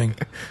meal's coming.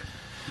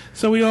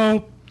 So we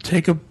all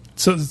take a...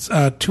 So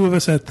two of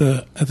us at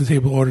the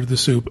table ordered the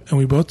soup, and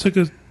we both took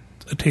a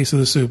taste of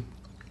the soup.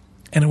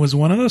 And it was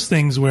one of those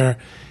things where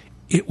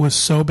it was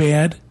so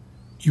bad,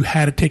 you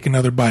had to take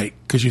another bite,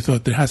 because you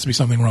thought there has to be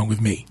something wrong with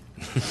me.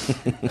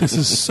 This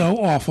is so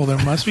awful.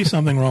 There must be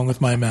something wrong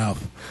with my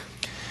mouth.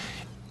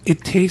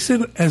 It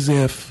tasted as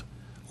if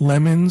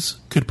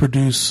lemons could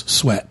produce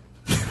sweat.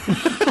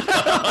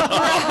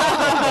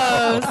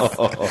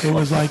 It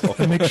was like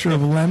a mixture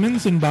of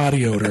lemons and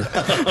body odor.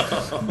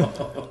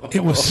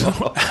 It was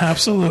the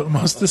absolute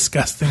most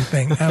disgusting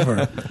thing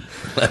ever.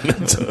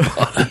 Lemons and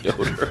body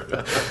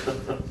odor.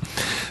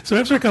 So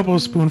after a couple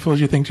of spoonfuls,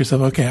 you think to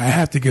yourself, okay, I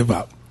have to give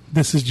up.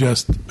 This is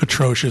just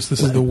atrocious.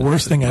 This is the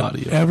worst thing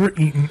I've ever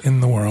eaten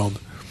in the world.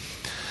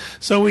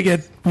 So we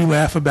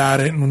laugh about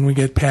it, and when we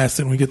get past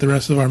it and we get the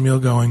rest of our meal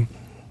going,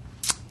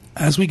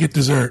 as we get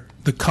dessert,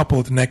 the couple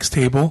at the next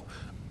table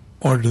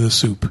order the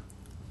soup.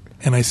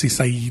 And I see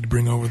Saeed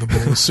bring over the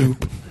bowl of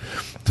soup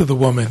to the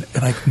woman,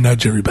 and I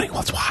nudge everybody,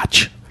 let's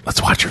watch.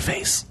 Let's watch her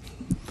face.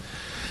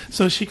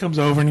 So she comes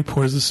over, and he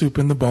pours the soup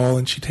in the bowl,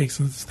 and she takes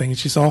this thing, and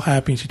she's all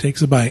happy, and she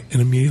takes a bite,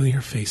 and immediately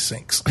her face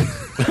sinks.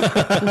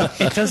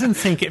 It doesn't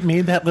sink. It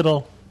made that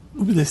little,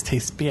 ooh, this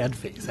tastes bad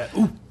face. That,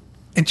 ooh.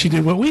 And she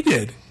did what we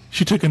did.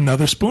 She took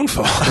another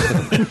spoonful,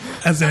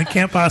 as in it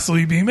can't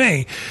possibly be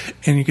me.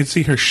 And you could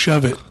see her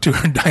shove it to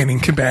her dining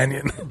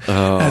companion,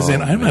 as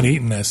in, I'm not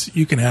eating this.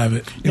 You can have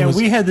it.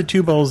 We had the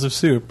 2 bowls of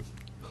soup,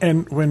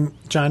 and when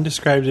John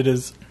described it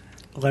as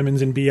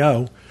lemons and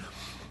BO,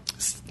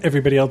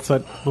 everybody else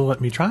thought, well,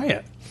 let me try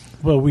it.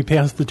 Well, we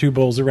passed the 2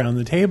 bowls around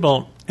the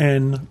table,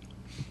 and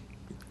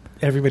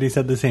everybody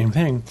said the same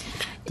thing.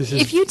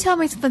 If you tell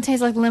me something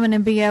tastes like lemon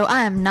and BO,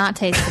 I am not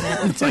tasting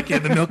it. It's like, the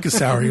milk is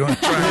sour. You want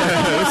to try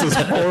it? This is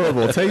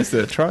horrible. Taste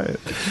it. Try it.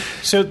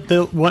 So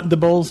the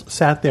bowls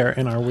sat there,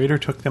 and our waiter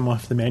took them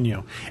off the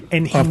menu.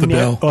 And Off the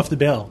bill. Off the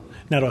bill.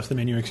 Not off the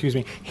menu, excuse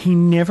me. He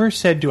never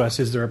said to us,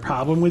 is there a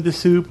problem with the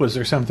soup? Was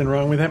there something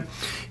wrong with it?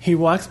 He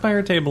walks by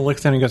our table,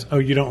 looks down, and goes, oh,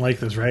 you don't like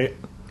this, right?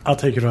 I'll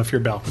take it off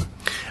your bill.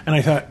 And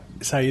I thought,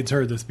 Saeed's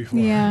heard this before.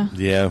 Yeah.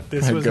 Yeah.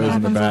 This was goes in the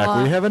Happens a back.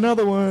 lot. We have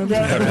another one.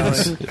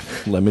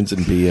 Lemons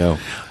and BO.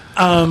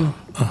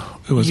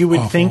 It was You would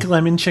awful. think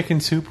lemon chicken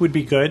soup would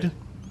be good.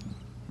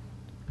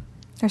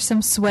 There's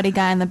some sweaty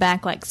guy in the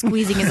back, like,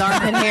 squeezing his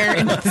armpit hair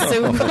into the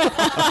soup.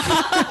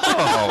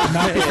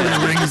 Not before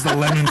he wrings the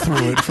lemon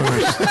through it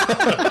first.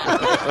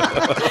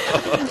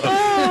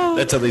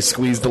 That's how they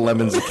squeeze the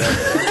lemons.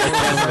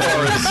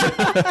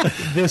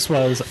 This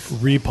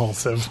was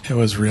repulsive. It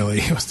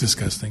was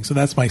disgusting. So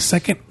that's my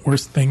second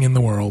worst thing in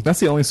the world. That's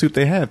the only soup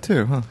they have,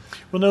 too, huh?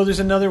 Well, no, there's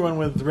another one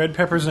with red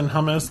peppers and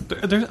hummus.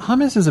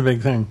 Hummus is a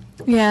big thing.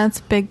 Yeah, it's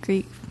big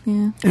Greek.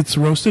 Yeah. It's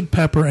roasted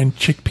pepper and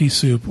chickpea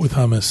soup with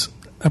hummus.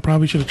 I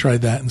probably should have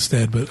tried that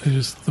instead, but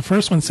the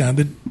first one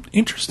sounded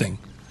interesting.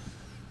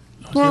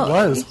 Well, it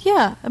was.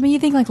 Yeah. I mean, you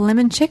think like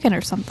lemon chicken or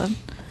something.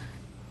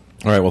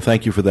 All right, well,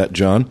 thank you for that,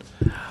 John.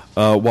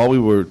 While we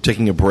were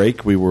taking a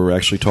break, we were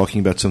actually talking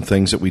about some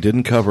things that we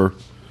didn't cover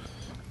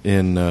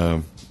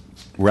in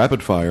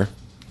Rapid Fire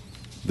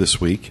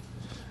this week.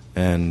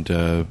 And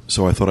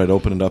so I thought I'd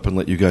open it up and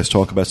let you guys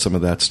talk about some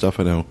of that stuff.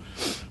 I know,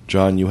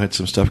 John, you had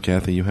some stuff.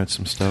 Kathy, you had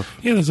some stuff.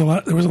 Yeah, there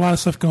was a lot of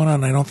stuff going on,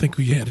 and I don't think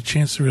we had a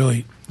chance to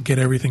really get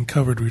everything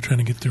covered. We were trying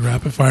to get through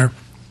Rapid Fire.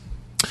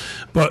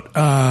 But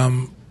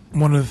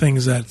one of the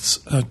things that's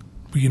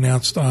we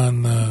announced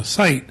on the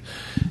site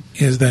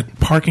is that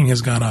parking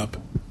has gone up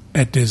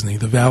at Disney.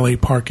 The valet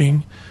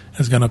parking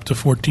has gone up to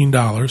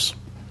 $14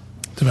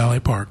 to valet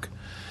park.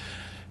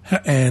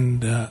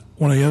 And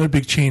one of the other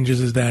big changes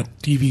is that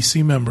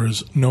DVC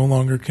members no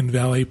longer can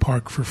valet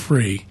park for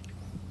free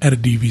at a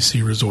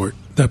DVC resort.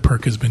 That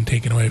perk has been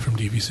taken away from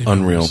DVC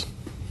Unreal. members.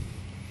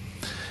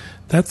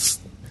 That's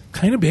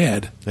kind of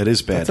bad. That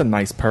is bad. That's a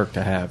nice perk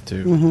to have,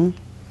 too. Mm-hmm.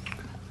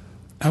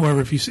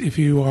 However, if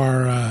you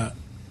are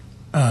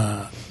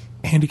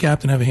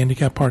handicapped and have a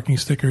handicap parking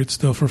sticker, it's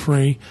still for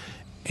free.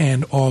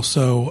 And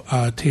also,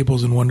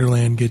 Tables in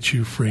Wonderland gets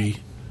you free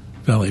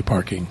valet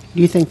parking.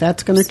 Do you think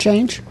that's going to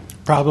change?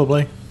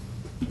 Probably.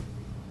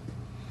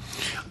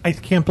 I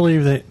can't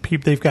believe that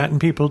they've gotten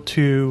people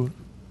to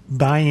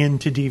buy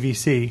into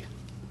DVC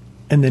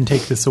and then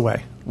take this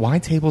away. Why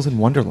Tables in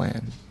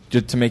Wonderland?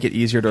 Just to make it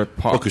easier to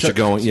park 'cause you're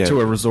going, yeah. to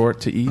a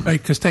resort to eat?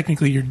 Right, because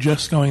technically you're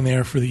just going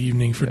there for the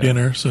evening for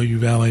dinner, so you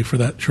valet for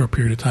that short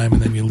period of time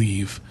and then you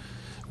leave.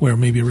 Where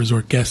maybe a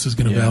resort guest is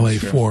going to valet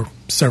for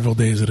several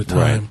days at a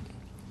time.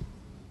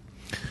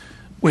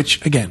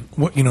 Which, again,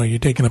 you're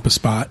taking up a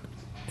spot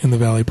in the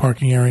valet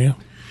parking area?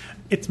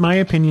 It's my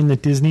opinion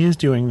that Disney is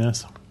doing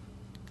this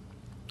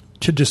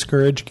to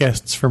discourage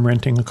guests from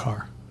renting a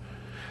car.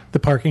 The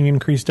parking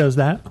increase does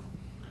that.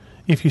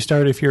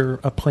 If you're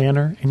a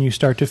planner and you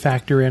start to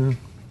factor in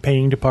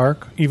paying to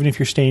park, even if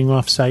you're staying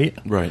off site,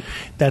 Right.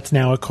 that's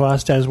now a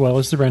cost as well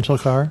as the rental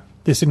car.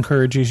 This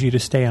encourages you to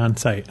stay on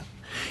site.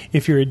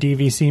 If you're a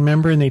DVC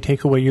member and they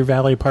take away your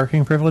valet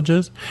parking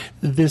privileges,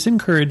 this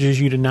encourages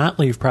you to not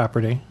leave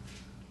property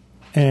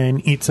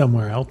and eat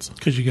somewhere else.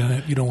 Because you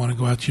don't want to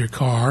go out to your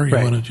car. You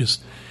Right. want to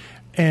just...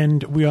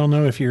 And we all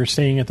know if you're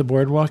staying at the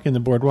Boardwalk in the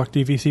Boardwalk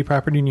DVC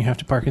property and you have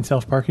to park in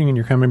self-parking and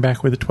you're coming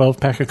back with a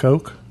 12-pack of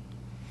Coke,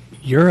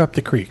 you're up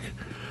the creek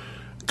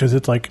because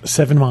it's like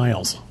 7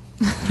 miles.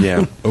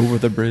 Yeah. Over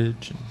the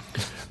bridge.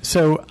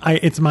 So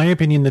it's my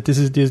opinion that this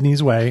is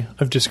Disney's way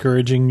of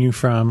discouraging you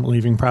from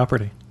leaving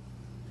property.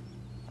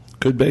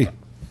 Could be.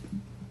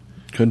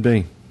 Could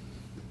be.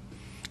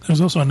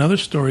 There's also another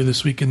story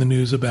this week in the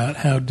news about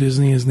how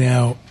Disney is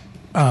now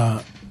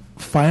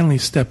finally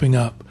stepping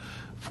up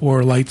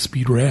for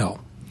Lightspeed Rail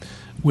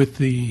with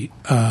the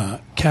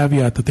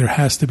caveat that there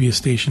has to be a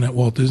station at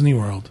Walt Disney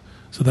World.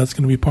 So that's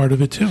going to be part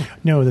of it, too.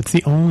 No, that's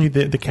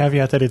the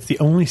caveat that it's the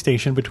only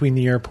station between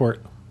the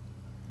airport.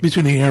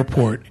 Between the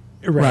airport.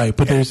 Right,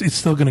 but it's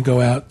still going to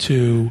go out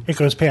to... It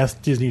goes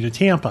past Disney to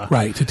Tampa.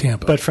 Right, to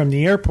Tampa. But from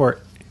the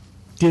airport,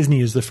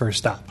 Disney is the first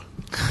stop.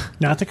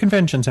 Not the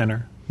convention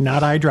center,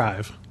 not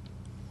iDrive.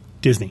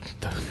 Disney.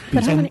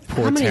 But how many town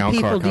car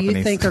people do you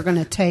companies. think are going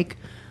to take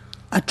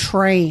a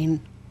train,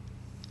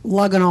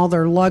 lugging all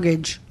their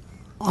luggage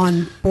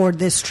on board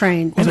this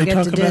train Well, to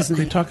get to Disney?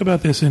 they talk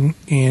about this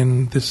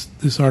in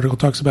this article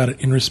talks about it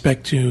in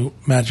respect to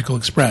Magical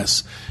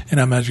Express,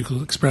 and how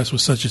Magical Express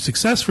was such a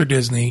success for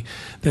Disney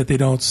that they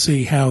don't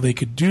see how they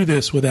could do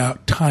this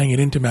without tying it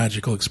into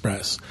Magical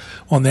Express.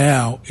 Well,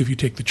 now if you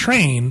take the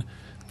train,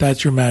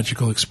 that's your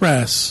Magical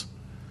Express,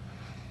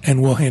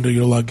 and we'll handle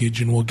your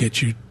luggage and we'll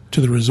get you to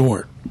the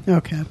resort.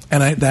 Okay.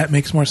 And that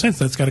makes more sense.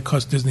 That's got to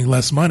cost Disney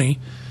less money,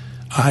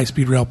 a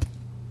high-speed rail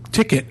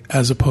ticket,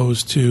 as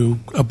opposed to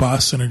a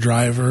bus and a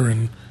driver.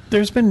 And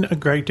There's been a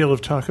great deal of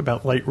talk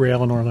about light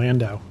rail in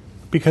Orlando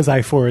because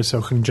I-4 is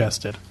so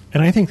congested.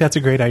 And I think that's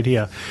a great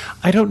idea.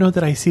 I don't know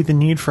that I see the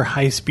need for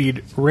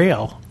high-speed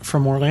rail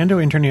from Orlando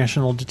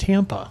International to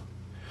Tampa.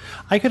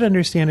 I could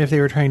understand if they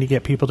were trying to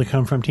get people to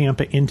come from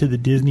Tampa into the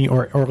Disney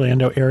or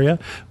Orlando area,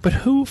 but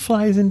who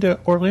flies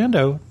into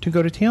Orlando to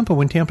go to Tampa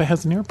when Tampa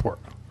has an airport?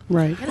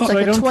 Right. It's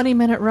like a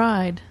 20-minute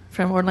ride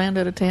from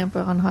Orlando to Tampa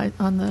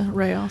on the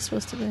rail,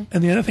 supposed to be.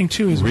 the other thing,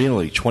 too, is...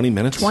 Really? 20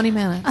 minutes? 20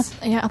 minutes.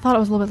 I thought it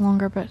was a little bit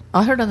longer, but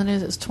I heard on the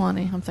news it's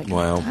 20. I'm thinking,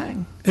 Wow.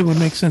 dang. It would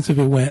make sense if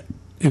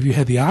you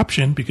had the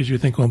option, because you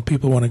think, well,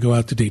 people want to go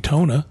out to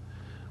Daytona,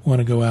 want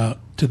to go out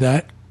to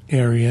that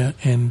area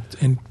and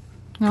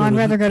no, I'd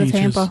rather go to beaches.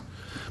 Tampa.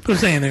 But I'm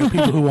saying there are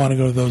people who want to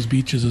go to those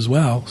beaches as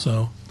well.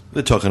 So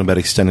They're talking about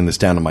extending this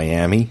down to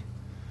Miami.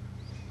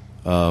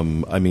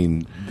 I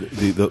mean,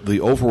 the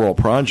overall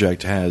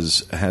project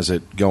has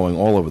it going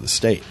all over the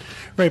state.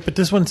 Right, but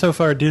this one so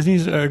far,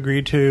 Disney's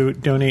agreed to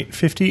donate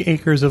 50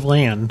 acres of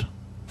land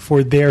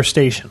for their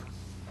station.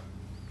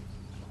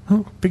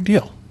 Oh, big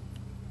deal.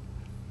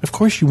 Of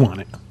course you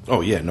want it.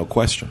 Oh, yeah, no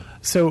question.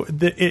 So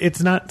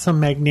it's not some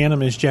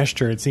magnanimous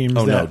gesture, it seems.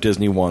 Oh, that, no,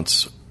 Disney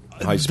wants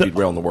high-speed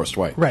rail in the worst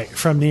way. Right,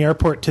 from the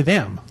airport to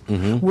them.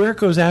 Mm-hmm. Where it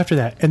goes after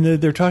that. And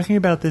they're talking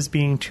about this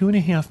being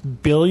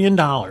 $2.5 billion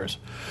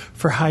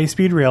for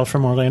high-speed rail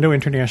from Orlando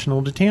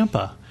International to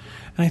Tampa.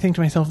 And I think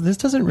to myself, this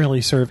doesn't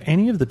really serve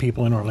any of the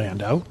people in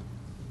Orlando.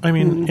 I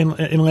mean,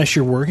 unless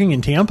you're working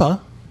in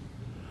Tampa.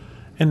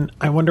 And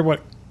I wonder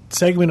what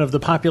segment of the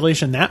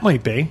population that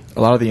might be.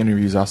 A lot of the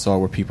interviews I saw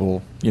were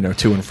people,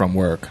 to and from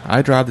work.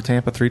 I drive to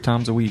Tampa 3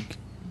 times a week.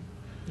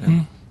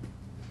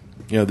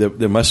 Yeah.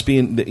 There must be,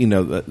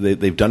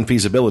 they've done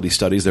feasibility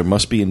studies. There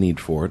must be a need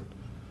for it.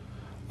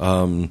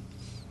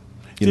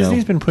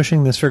 Disney's been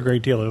pushing this for a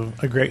great deal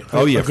for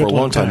a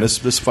long time.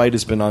 This fight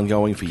has been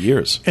ongoing for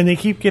years, and they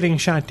keep getting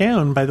shot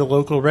down by the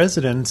local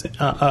residents.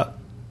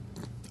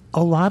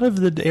 A lot of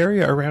the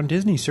area around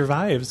Disney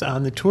survives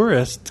on the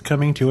tourists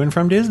coming to and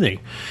from Disney.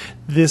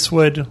 This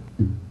would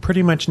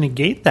pretty much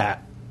negate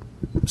that,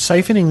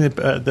 siphoning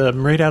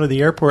them right out of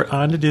the airport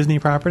onto Disney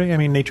property. I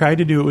mean, they tried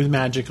to do it with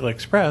Magical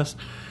Express.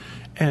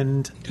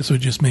 And this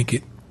would just make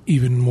it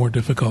even more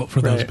difficult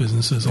for those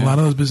businesses. Yeah. A lot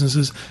of those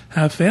businesses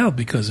have failed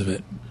because of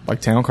it.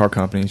 Like town car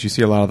companies. You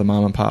see a lot of the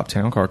mom and pop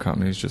town car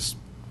companies just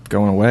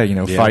going away,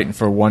 fighting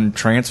for one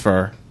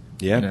transfer.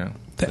 Yeah.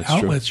 The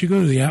outlets, true. You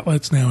go to the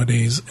outlets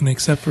nowadays, and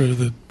except for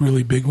the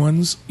really big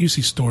ones, you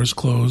see stores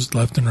closed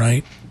left and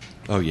right.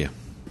 Oh, yeah.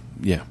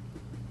 Yeah.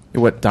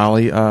 What,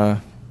 Dolly?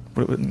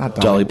 Not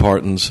Dolly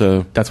Parton's.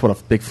 That's what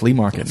a big flea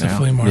market now. It's a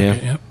flea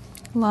market, yep.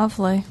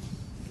 Lovely.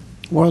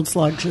 World's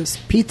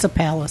largest pizza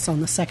palace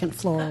on the second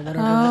floor or whatever.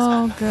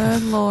 Oh,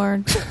 good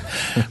Lord.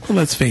 Well,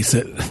 let's face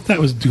it. That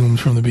was doomed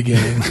from the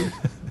beginning.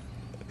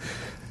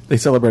 They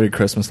celebrated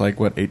Christmas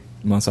 8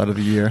 months out of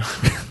the year?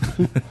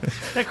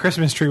 That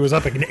Christmas tree was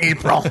up in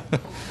April.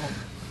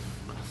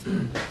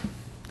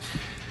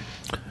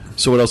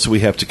 So what else do we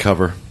have to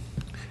cover?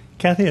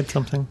 Kathy had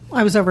something.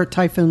 I was over at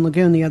Typhoon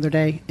Lagoon the other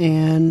day,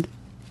 and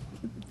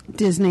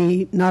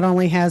Disney not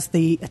only has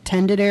the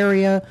attended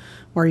area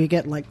where you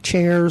get like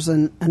chairs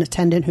and an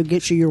attendant who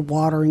gets you your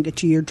water and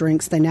gets you your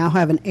drinks. They now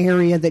have an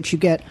area that you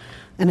get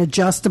an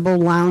adjustable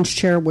lounge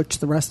chair, which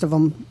the rest of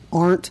them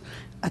aren't,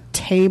 a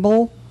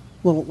table,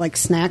 little like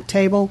snack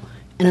table,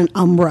 and an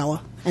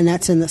umbrella. And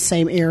that's in the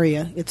same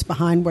area. It's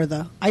behind where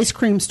the ice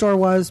cream store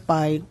was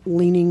by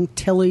Leaning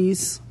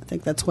Tilly's. I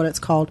think that's what it's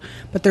called.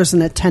 But there's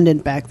an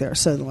attendant back there,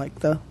 so like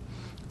the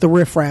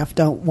riffraff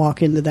don't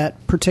walk into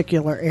that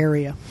particular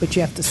area, but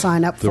you have to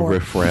sign up The for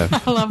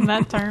riffraff. I love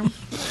that term.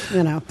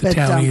 You know, The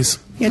townies.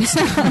 It's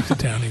The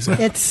townies.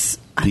 it's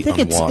I The think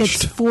it's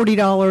unwashed.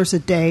 $40 a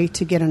day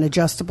to get an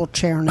adjustable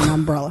chair and an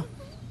umbrella.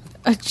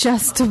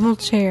 Adjustable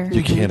chair.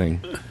 You're kidding.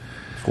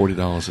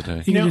 $40 a day.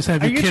 You can just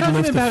have are your you kid talking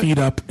lift the about- feet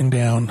up and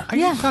down. Are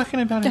you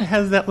talking about it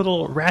has that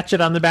little ratchet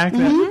on the back?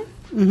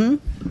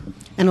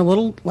 And a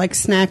little like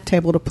snack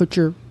table to put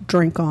your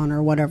drink on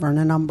or whatever, and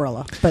an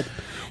umbrella. But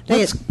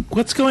they,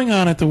 What's going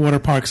on at the water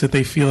parks that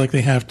they feel like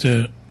they have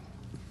to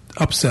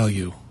upsell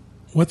you?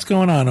 What's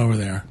going on over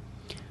there?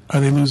 Are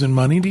they losing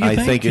money, do you I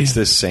think? think it's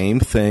the same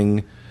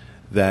thing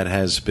that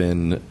has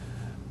been.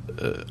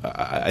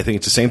 I think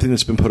it's the same thing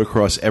that's been put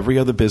across every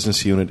other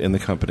business unit in the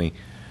company: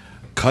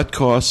 cut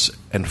costs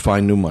and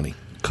find new money.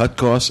 Cut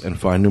costs and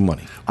find new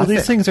money. Well,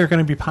 these things are going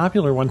to be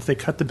popular once they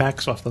cut the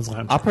backs off those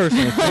lounges. I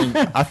personally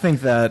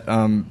think that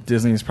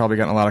Disney's probably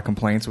gotten a lot of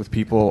complaints with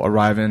people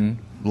arriving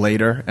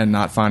later and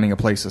not finding a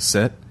place to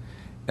sit.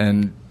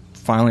 And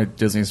finally,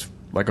 Disney's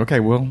like,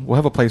 okay, we'll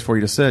have a place for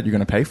you to sit. You're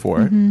going to pay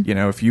for it. You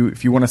know, if you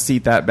want a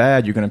seat that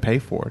bad, you're going to pay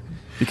for it.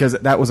 Because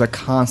that was a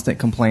constant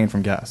complaint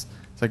from guests.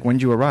 It's like, when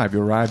did you arrive?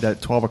 You arrived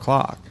at 12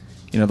 o'clock.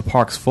 You know, the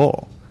park's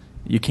full.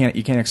 You can't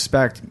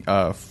expect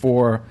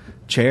 4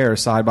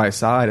 chairs side by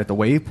side at the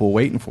wave pool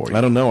waiting for you.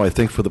 I don't know. I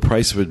think for the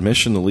price of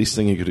admission, the least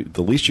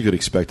you could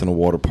expect in a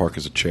water park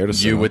is a chair to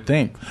sit You on. would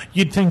think.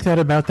 You'd think that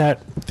about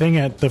that thing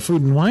at the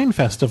Food and Wine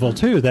Festival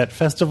too. That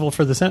festival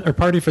for the or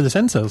party for the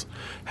senses.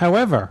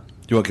 However,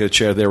 You won't get a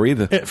chair there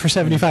either. for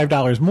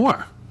 $75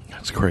 more.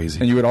 That's crazy.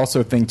 And you would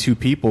also think 2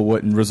 people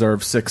wouldn't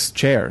reserve 6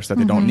 chairs that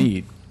they don't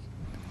need.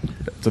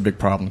 It's a big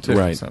problem, too.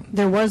 Right. So.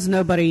 there was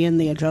nobody in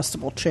the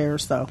adjustable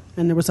chairs, though,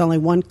 and there was only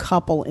one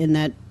couple in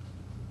that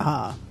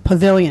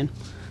pavilion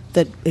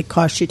that it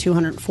cost you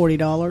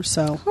 $240,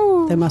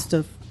 so they must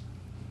have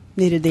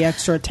needed the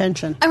extra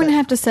attention. I'm going to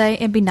have to say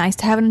it'd be nice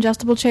to have an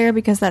adjustable chair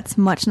because that's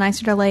much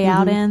nicer to lay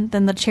out in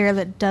than the chair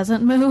that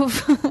doesn't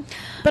move.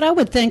 But I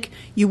would think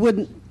you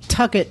wouldn't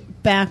tuck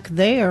it back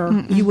there.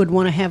 You would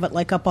want to have it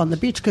like up on the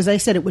beach, because they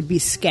said it would be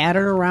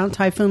scattered around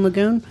Typhoon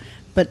Lagoon,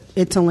 but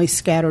it's only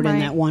scattered in Right.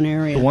 that one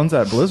area. The ones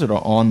at Blizzard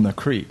are on the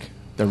creek.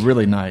 They're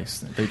really nice.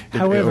 They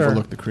However,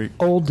 overlook the creek.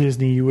 old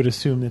Disney, you would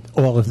assume that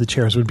all of the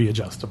chairs would be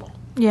adjustable.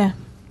 Yeah.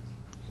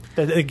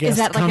 That a Is guest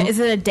that like is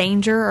it a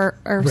danger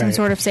or some Right.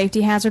 sort of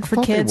safety hazard for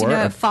thought they kids? You were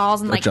know, it falls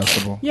and like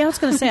adjustable. Yeah, I was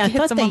going to say, I Hits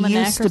thought them they on the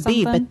neck used or to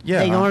be, but something?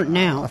 they aren't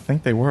now. I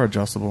think they were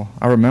adjustable.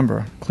 I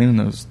remember cleaning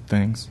those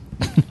things.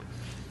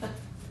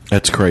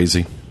 That's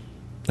crazy.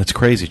 That's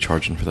crazy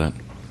charging for that.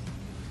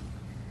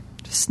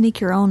 just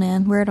sneak your own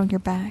in, wear it on your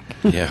back.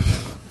 Yeah.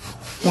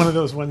 one of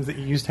those ones that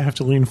you used to have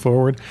to lean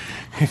forward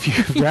if you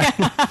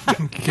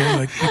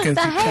Because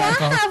I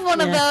have one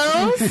of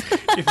those.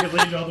 if you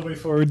leaned all the way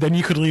forward, then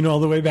you could lean all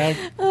the way back.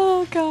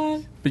 Oh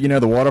God. But you know,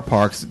 the water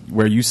parks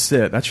where you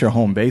sit, that's your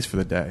home base for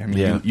the day. I mean,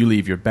 Yeah. you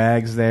leave your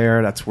bags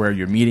there. That's where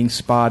your meeting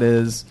spot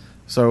is.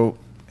 So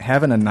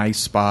having a nice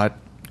spot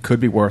could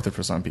be worth it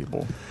for some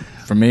people.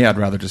 For me, I'd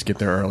rather just get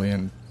there early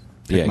and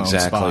pick Yeah, my own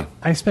exactly. spot.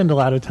 I spend a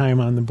lot of time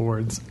on the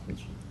boards.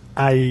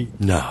 I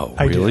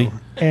Really? do.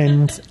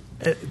 And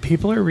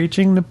people are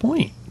reaching the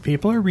point.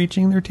 People are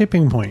reaching their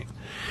tipping point.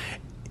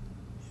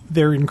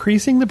 They're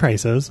increasing the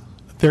prices.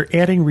 They're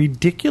adding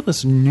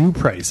ridiculous new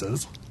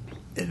prices.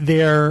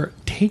 They're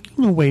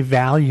taking away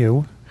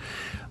value.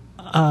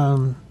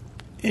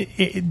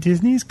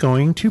 Disney's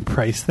going to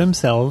price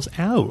themselves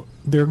out.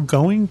 They're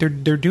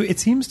do. It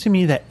seems to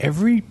me that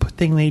every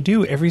thing they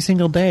do every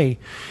single day,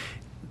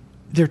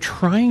 they're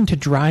trying to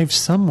drive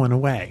someone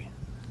away.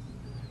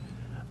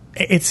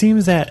 It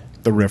seems that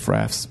The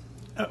riffraffs.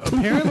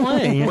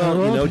 apparently,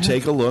 Well,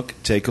 take a look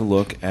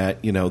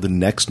at, the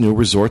next new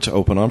resort to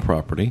open on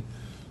property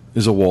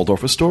is a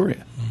Waldorf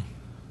Astoria.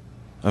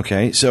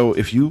 Okay, so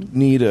if you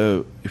need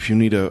a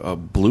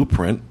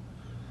blueprint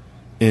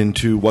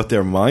into what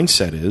their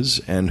mindset is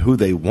and who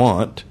they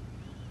want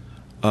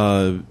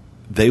the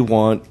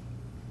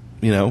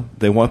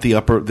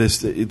upper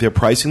they're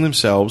pricing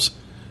themselves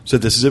so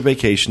this is a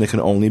vacation that can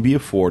only be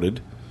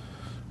afforded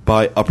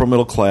by upper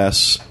middle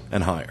class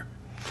and higher.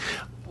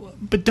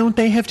 But don't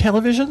they have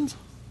televisions?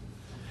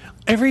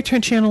 Every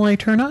channel I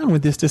turn on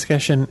with this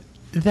discussion,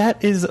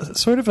 that is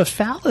sort of a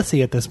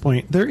fallacy at this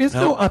point. There is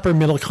no upper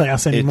middle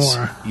class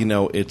anymore.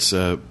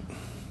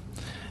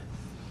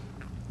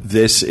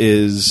 This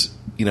is,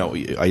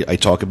 I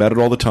talk about it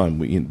all the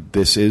time.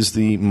 This is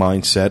the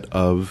mindset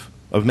of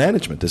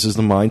management. This is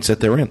the mindset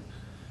they're in.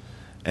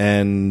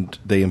 and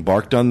they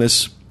embarked on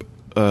this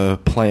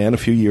plan a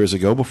few years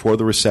ago before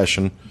the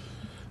recession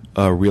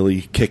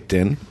really kicked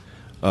in,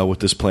 with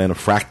this plan of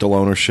fractal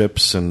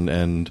ownerships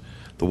and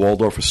the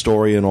Waldorf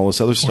Astoria and all this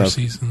other stuff.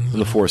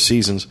 The Four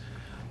Seasons.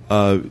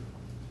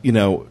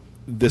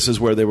 This is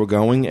where they were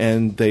going,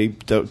 and they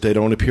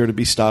don't appear to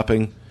be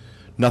stopping.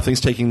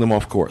 Nothing's taking them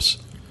off course.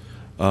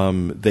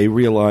 They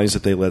realized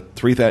that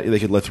they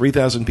could let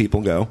 3,000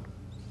 people go,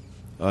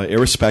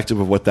 irrespective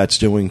of what that's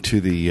doing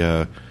to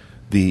the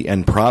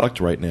end product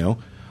right now.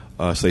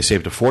 So they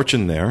saved a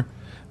fortune there.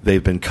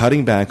 They've been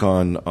cutting back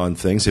on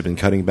things. They've been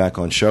cutting back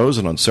on shows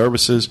and on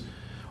services,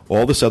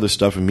 all this other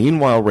stuff, and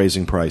meanwhile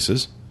raising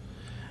prices.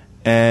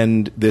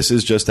 And this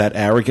is just that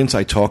arrogance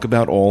I talk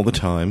about all the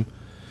time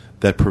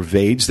that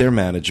pervades their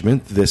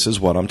management. This is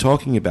what I'm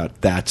talking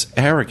about. That's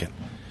arrogant.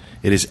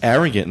 It is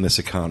arrogant in this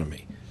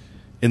economy.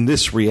 In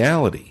this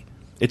reality,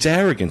 it's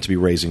arrogant to be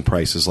raising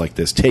prices like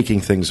this, taking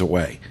things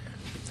away.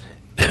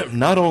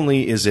 Not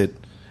only is it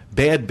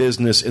bad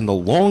business in the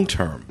long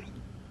term,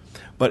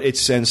 but it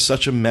sends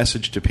such a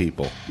message to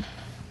people,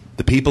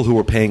 the people who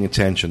are paying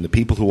attention, the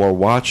people who are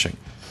watching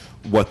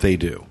what they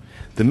do.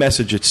 The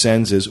message it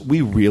sends is,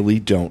 we really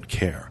don't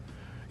care.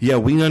 Yeah,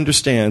 we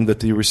understand that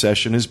the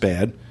recession is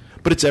bad,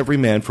 but it's every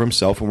man for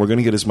himself, and we're going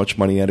to get as much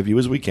money out of you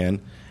as we can,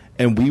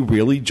 and we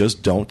really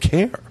just don't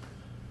care.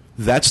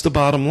 That's the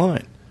bottom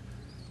line.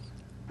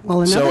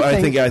 Well, so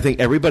I think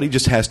everybody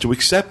just has to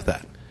accept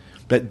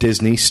that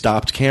Disney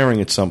stopped caring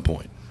at some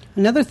point.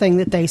 Another thing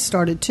that they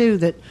started too,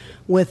 that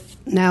with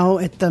now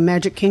at the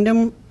Magic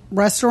Kingdom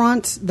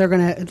restaurants, they're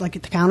going to, like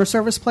at the counter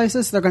service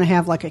places, they're going to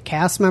have like a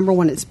cast member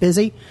when it's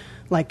busy,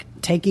 like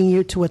taking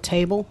you to a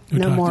table.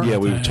 No more. Yeah,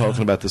 we were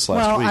talking about this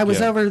last week. Well, I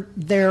was over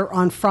there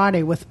on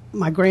Friday with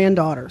my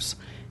granddaughters,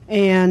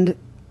 and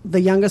the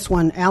youngest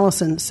one,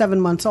 Allison,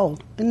 7 months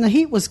old, and the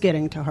heat was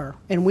getting to her.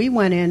 And we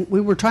went in. We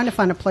were trying to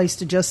find a place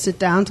to just sit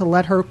down to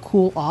let her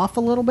cool off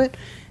a little bit,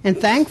 and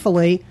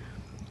thankfully,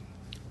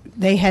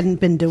 they hadn't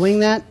been doing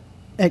that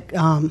at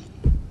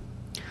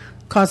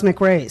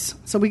Cosmic Rays.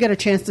 So we got a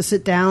chance to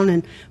sit down,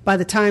 and by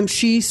the time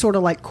she sort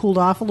of like cooled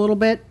off a little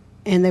bit,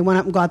 and they went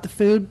up and got the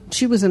food,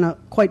 she was in a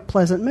quite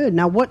pleasant mood.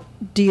 Now, what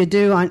do you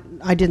do?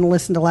 I didn't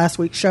listen to last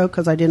week's show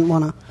because I didn't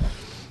want to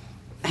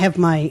have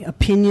my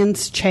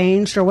opinions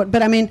changed or what.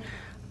 But, I mean,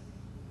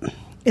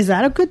 is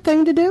that a good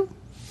thing to do?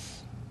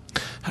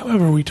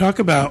 However, we talk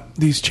about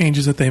these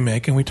changes that they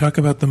make, and we talk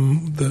about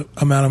the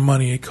amount of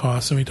money it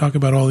costs, and we talk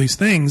about all these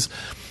things.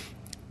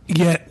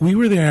 Yet, we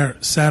were there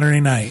Saturday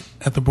night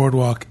at the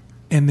Boardwalk,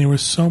 and there were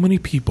so many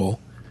people.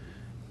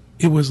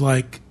 It was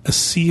like a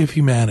sea of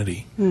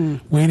humanity,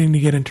 waiting to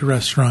get into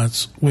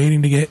restaurants,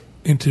 waiting to get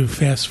into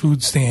fast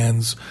food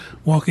stands,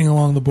 walking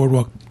along the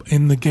boardwalk,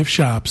 in the gift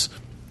shops.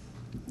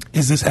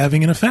 Is this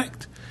having an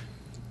effect?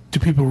 Do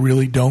people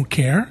really don't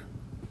care?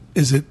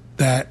 Is it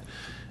that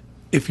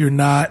if you're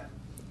not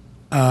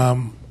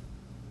an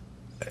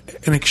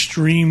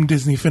extreme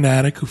Disney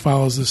fanatic who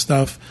follows this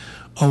stuff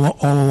all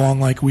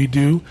along like we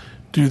do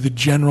the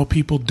general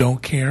people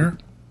don't care?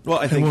 Well,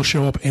 I think will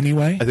show up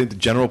anyway. I think the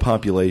general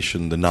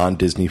population, the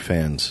non-Disney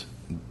fans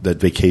that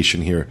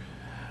vacation here,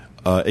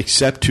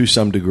 accept to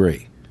some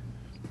degree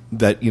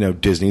that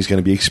Disney is going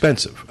to be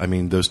expensive. I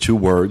mean, those two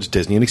words,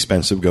 Disney and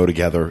expensive, go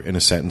together in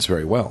a sentence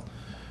very well.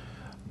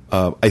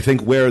 I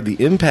think where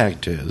the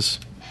impact is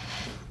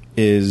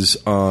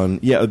on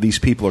these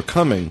people are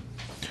coming,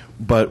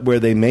 but where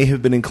they may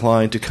have been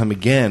inclined to come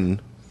again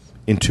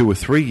in 2 or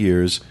 3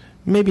 years,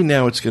 maybe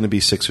now it's going to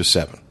be 6 or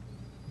 7.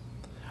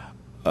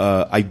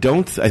 I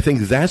think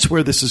that's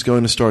where this is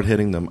going to start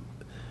hitting them.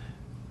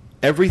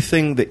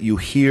 Everything that you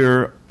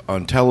hear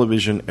on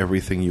television,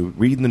 everything you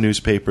read in the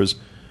newspapers,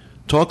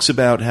 talks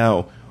about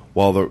how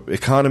while the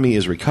economy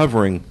is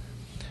recovering,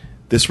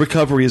 this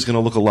recovery is going to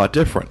look a lot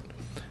different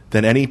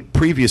than any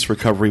previous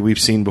recovery we've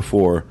seen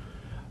before.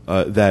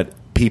 That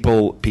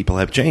people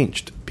have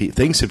changed,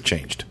 things have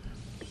changed,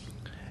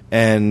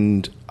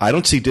 and I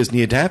don't see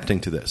Disney adapting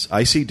to this.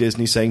 I see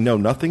Disney saying, "No,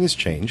 nothing has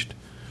changed.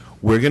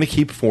 We're going to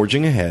keep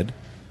forging ahead.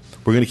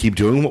 We're going to keep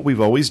doing what we've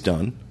always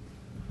done,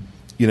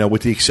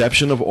 with the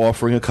exception of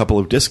offering a couple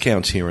of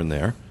discounts here and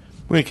there.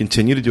 We're going to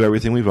continue to do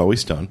everything we've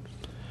always done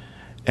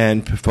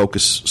and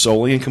focus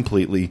solely and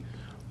completely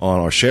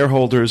on our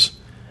shareholders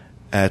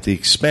at the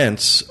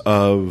expense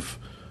of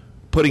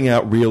putting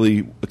out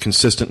really a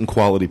consistent and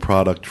quality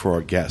product for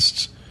our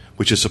guests,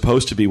 which is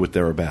supposed to be what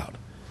they're about."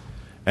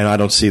 And I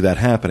don't see that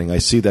happening. I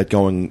see that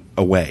going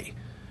away,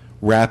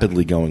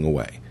 rapidly going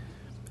away.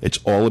 It's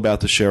all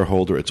about the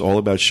shareholder. It's all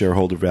about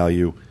shareholder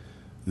value.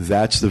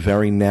 That's the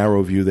very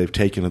narrow view they've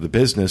taken of the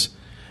business.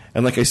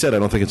 And like I said, I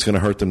don't think it's going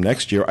to hurt them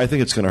next year. I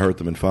think it's going to hurt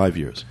them in 5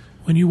 years.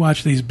 When you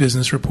watch these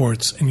business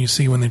reports and you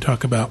see when they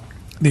talk about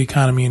the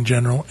economy in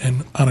general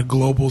and on a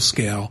global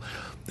scale,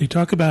 they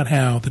talk about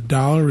how the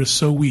dollar is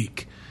so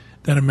weak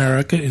that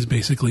America is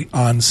basically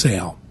on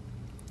sale.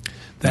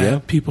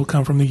 That people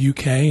come from the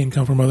UK and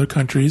come from other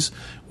countries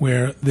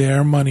where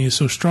their money is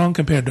so strong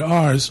compared to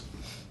ours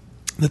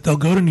that they'll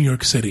go to New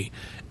York City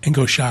and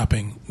go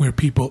shopping where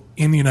people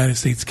in the United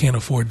States can't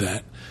afford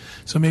that.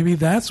 So maybe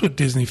that's what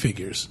Disney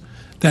figures.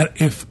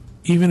 That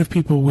even if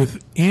people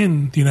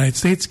within the United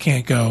States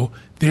can't go,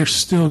 they're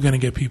still going to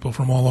get people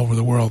from all over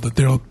the world. That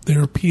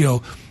their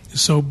appeal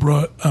is so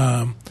broad,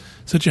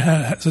 such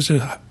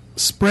a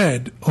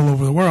spread all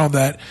over the world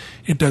that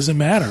it doesn't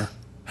matter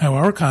how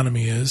our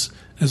economy is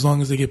as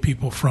long as they get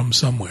people from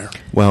somewhere.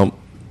 Well,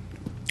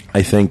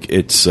 I think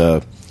it's.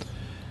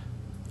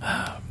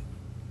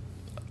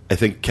 I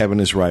think Kevin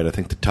is right. I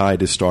think the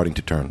tide is starting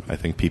to turn. I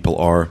think people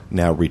are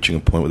now reaching a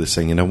point where they're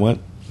saying, you know what?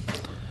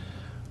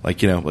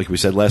 Like we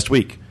said last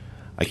week,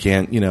 I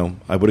can't,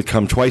 I would have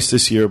come twice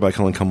this year, but I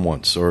can only come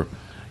once. Or,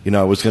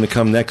 I was going to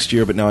come next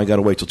year, but now I got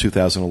to wait till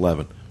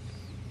 2011.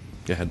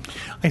 Go ahead.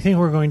 I think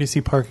we're going to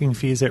see parking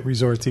fees at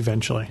resorts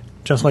eventually,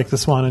 just like the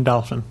Swan and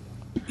Dolphin.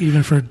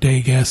 Even for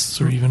day guests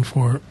or even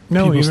for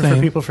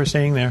for people for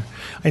staying there.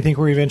 I think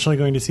we're eventually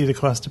going to see the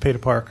cost to pay to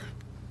park.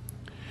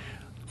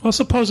 Well,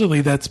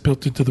 supposedly that's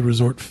built into the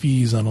resort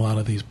fees on a lot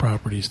of these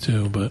properties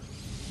too, but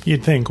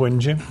you'd think,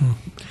 wouldn't you?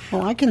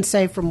 Well, I can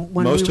say from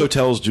when most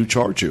hotels do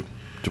charge you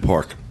to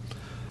park.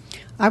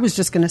 I was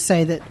just going to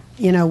say that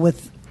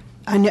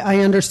I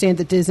understand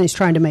that Disney's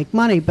trying to make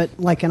money, but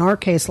like in our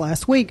case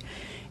last week,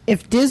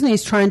 if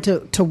Disney's trying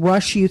to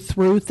rush you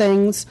through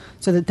things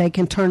so that they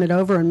can turn it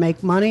over and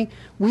make money,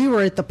 we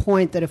were at the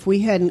point that if we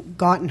hadn't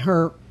gotten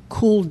her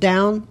cooled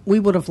down, we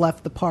would have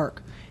left the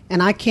park.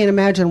 And I can't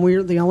imagine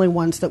we're the only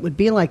ones that would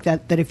be like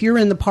that, that if you're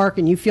in the park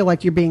and you feel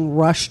like you're being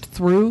rushed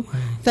through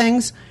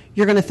things,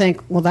 you're going to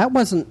think, well, that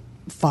wasn't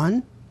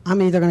fun.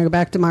 I'm either going to go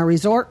back to my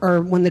resort, or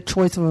when the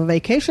choice of a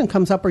vacation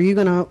comes up, are you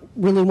going to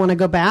really want to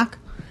go back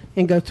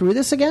and go through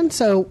this again?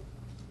 So,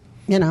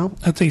 I'll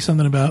tell you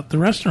something about the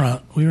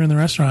restaurant. We were in the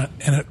restaurant,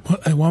 and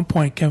at one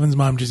point, Kevin's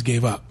mom just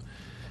gave up.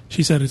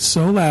 She said, it's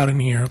so loud in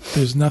here.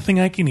 There's nothing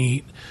I can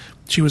eat.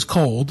 She was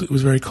cold. It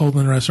was very cold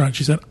in the restaurant.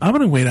 She said, I'm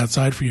going to wait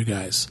outside for you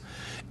guys.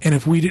 And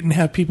if we didn't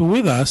have people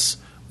with us,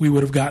 we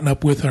would have gotten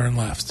up with her and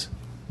left.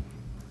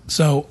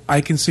 So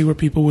I can see where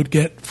people would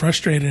get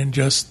frustrated and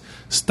just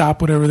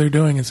stop whatever they're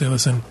doing and say,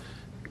 listen,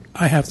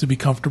 I have to be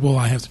comfortable.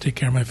 I have to take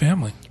care of my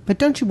family. But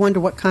don't you wonder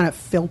what kind of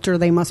filter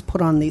they must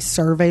put on these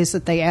surveys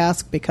that they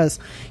ask? Because,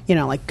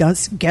 like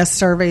guest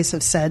surveys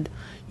have said,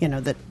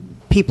 that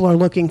people are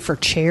looking for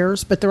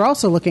chairs, but they're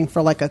also looking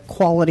for like a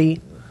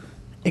quality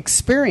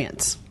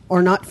experience,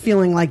 or not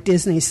feeling like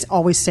Disney's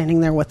always standing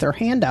there with their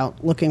hand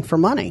out looking for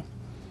money.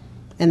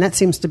 And that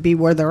seems to be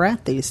where they're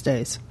at these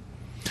days.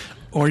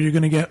 Or you're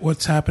going to get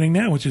what's happening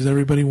now, which is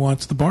everybody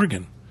wants the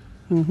bargain.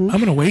 Mm-hmm. I'm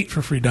going to wait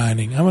for free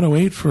dining. I'm going to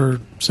wait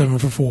for 7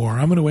 for $4.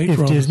 I'm going to wait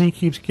for... If Disney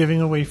keeps giving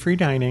away free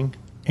dining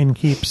and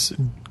keeps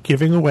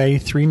giving away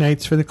 3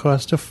 nights for the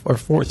cost of...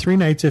 Or 3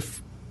 nights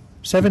if...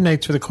 7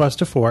 nights for the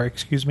cost of 4,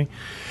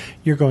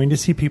 you're going to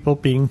see people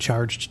being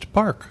charged to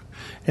park.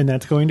 And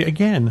that's going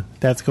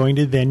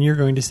to, then you're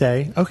going to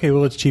say, okay,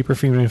 well, it's cheaper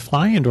for me to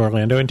fly into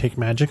Orlando and take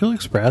Magical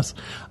Express,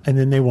 and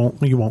then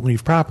you won't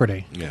leave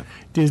property. Yeah.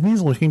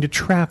 Disney's looking to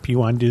trap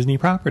you on Disney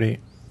property.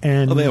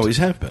 And they always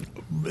have been.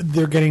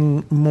 They're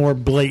getting more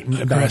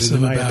blatant about it,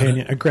 in my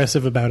opinion.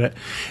 Aggressive about it.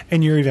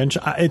 And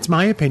it's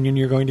my opinion,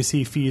 you're going to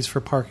see fees for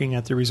parking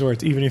at the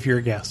resorts, even if you're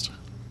a guest.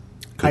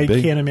 I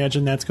can't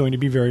imagine that's going to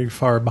be very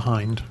far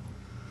behind.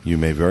 You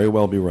may very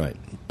well be right,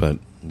 but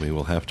we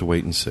will have to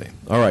wait and see.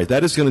 All right,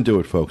 that is going to do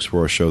it, folks,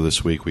 for our show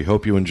this week. We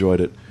hope you enjoyed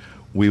it.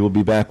 We will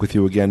be back with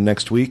you again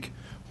next week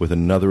with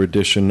another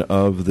edition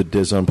of the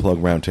DIS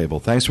Unplugged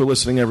Roundtable. Thanks for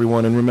listening,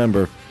 everyone, and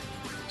remember,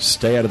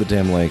 stay out of the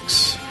damn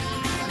lakes.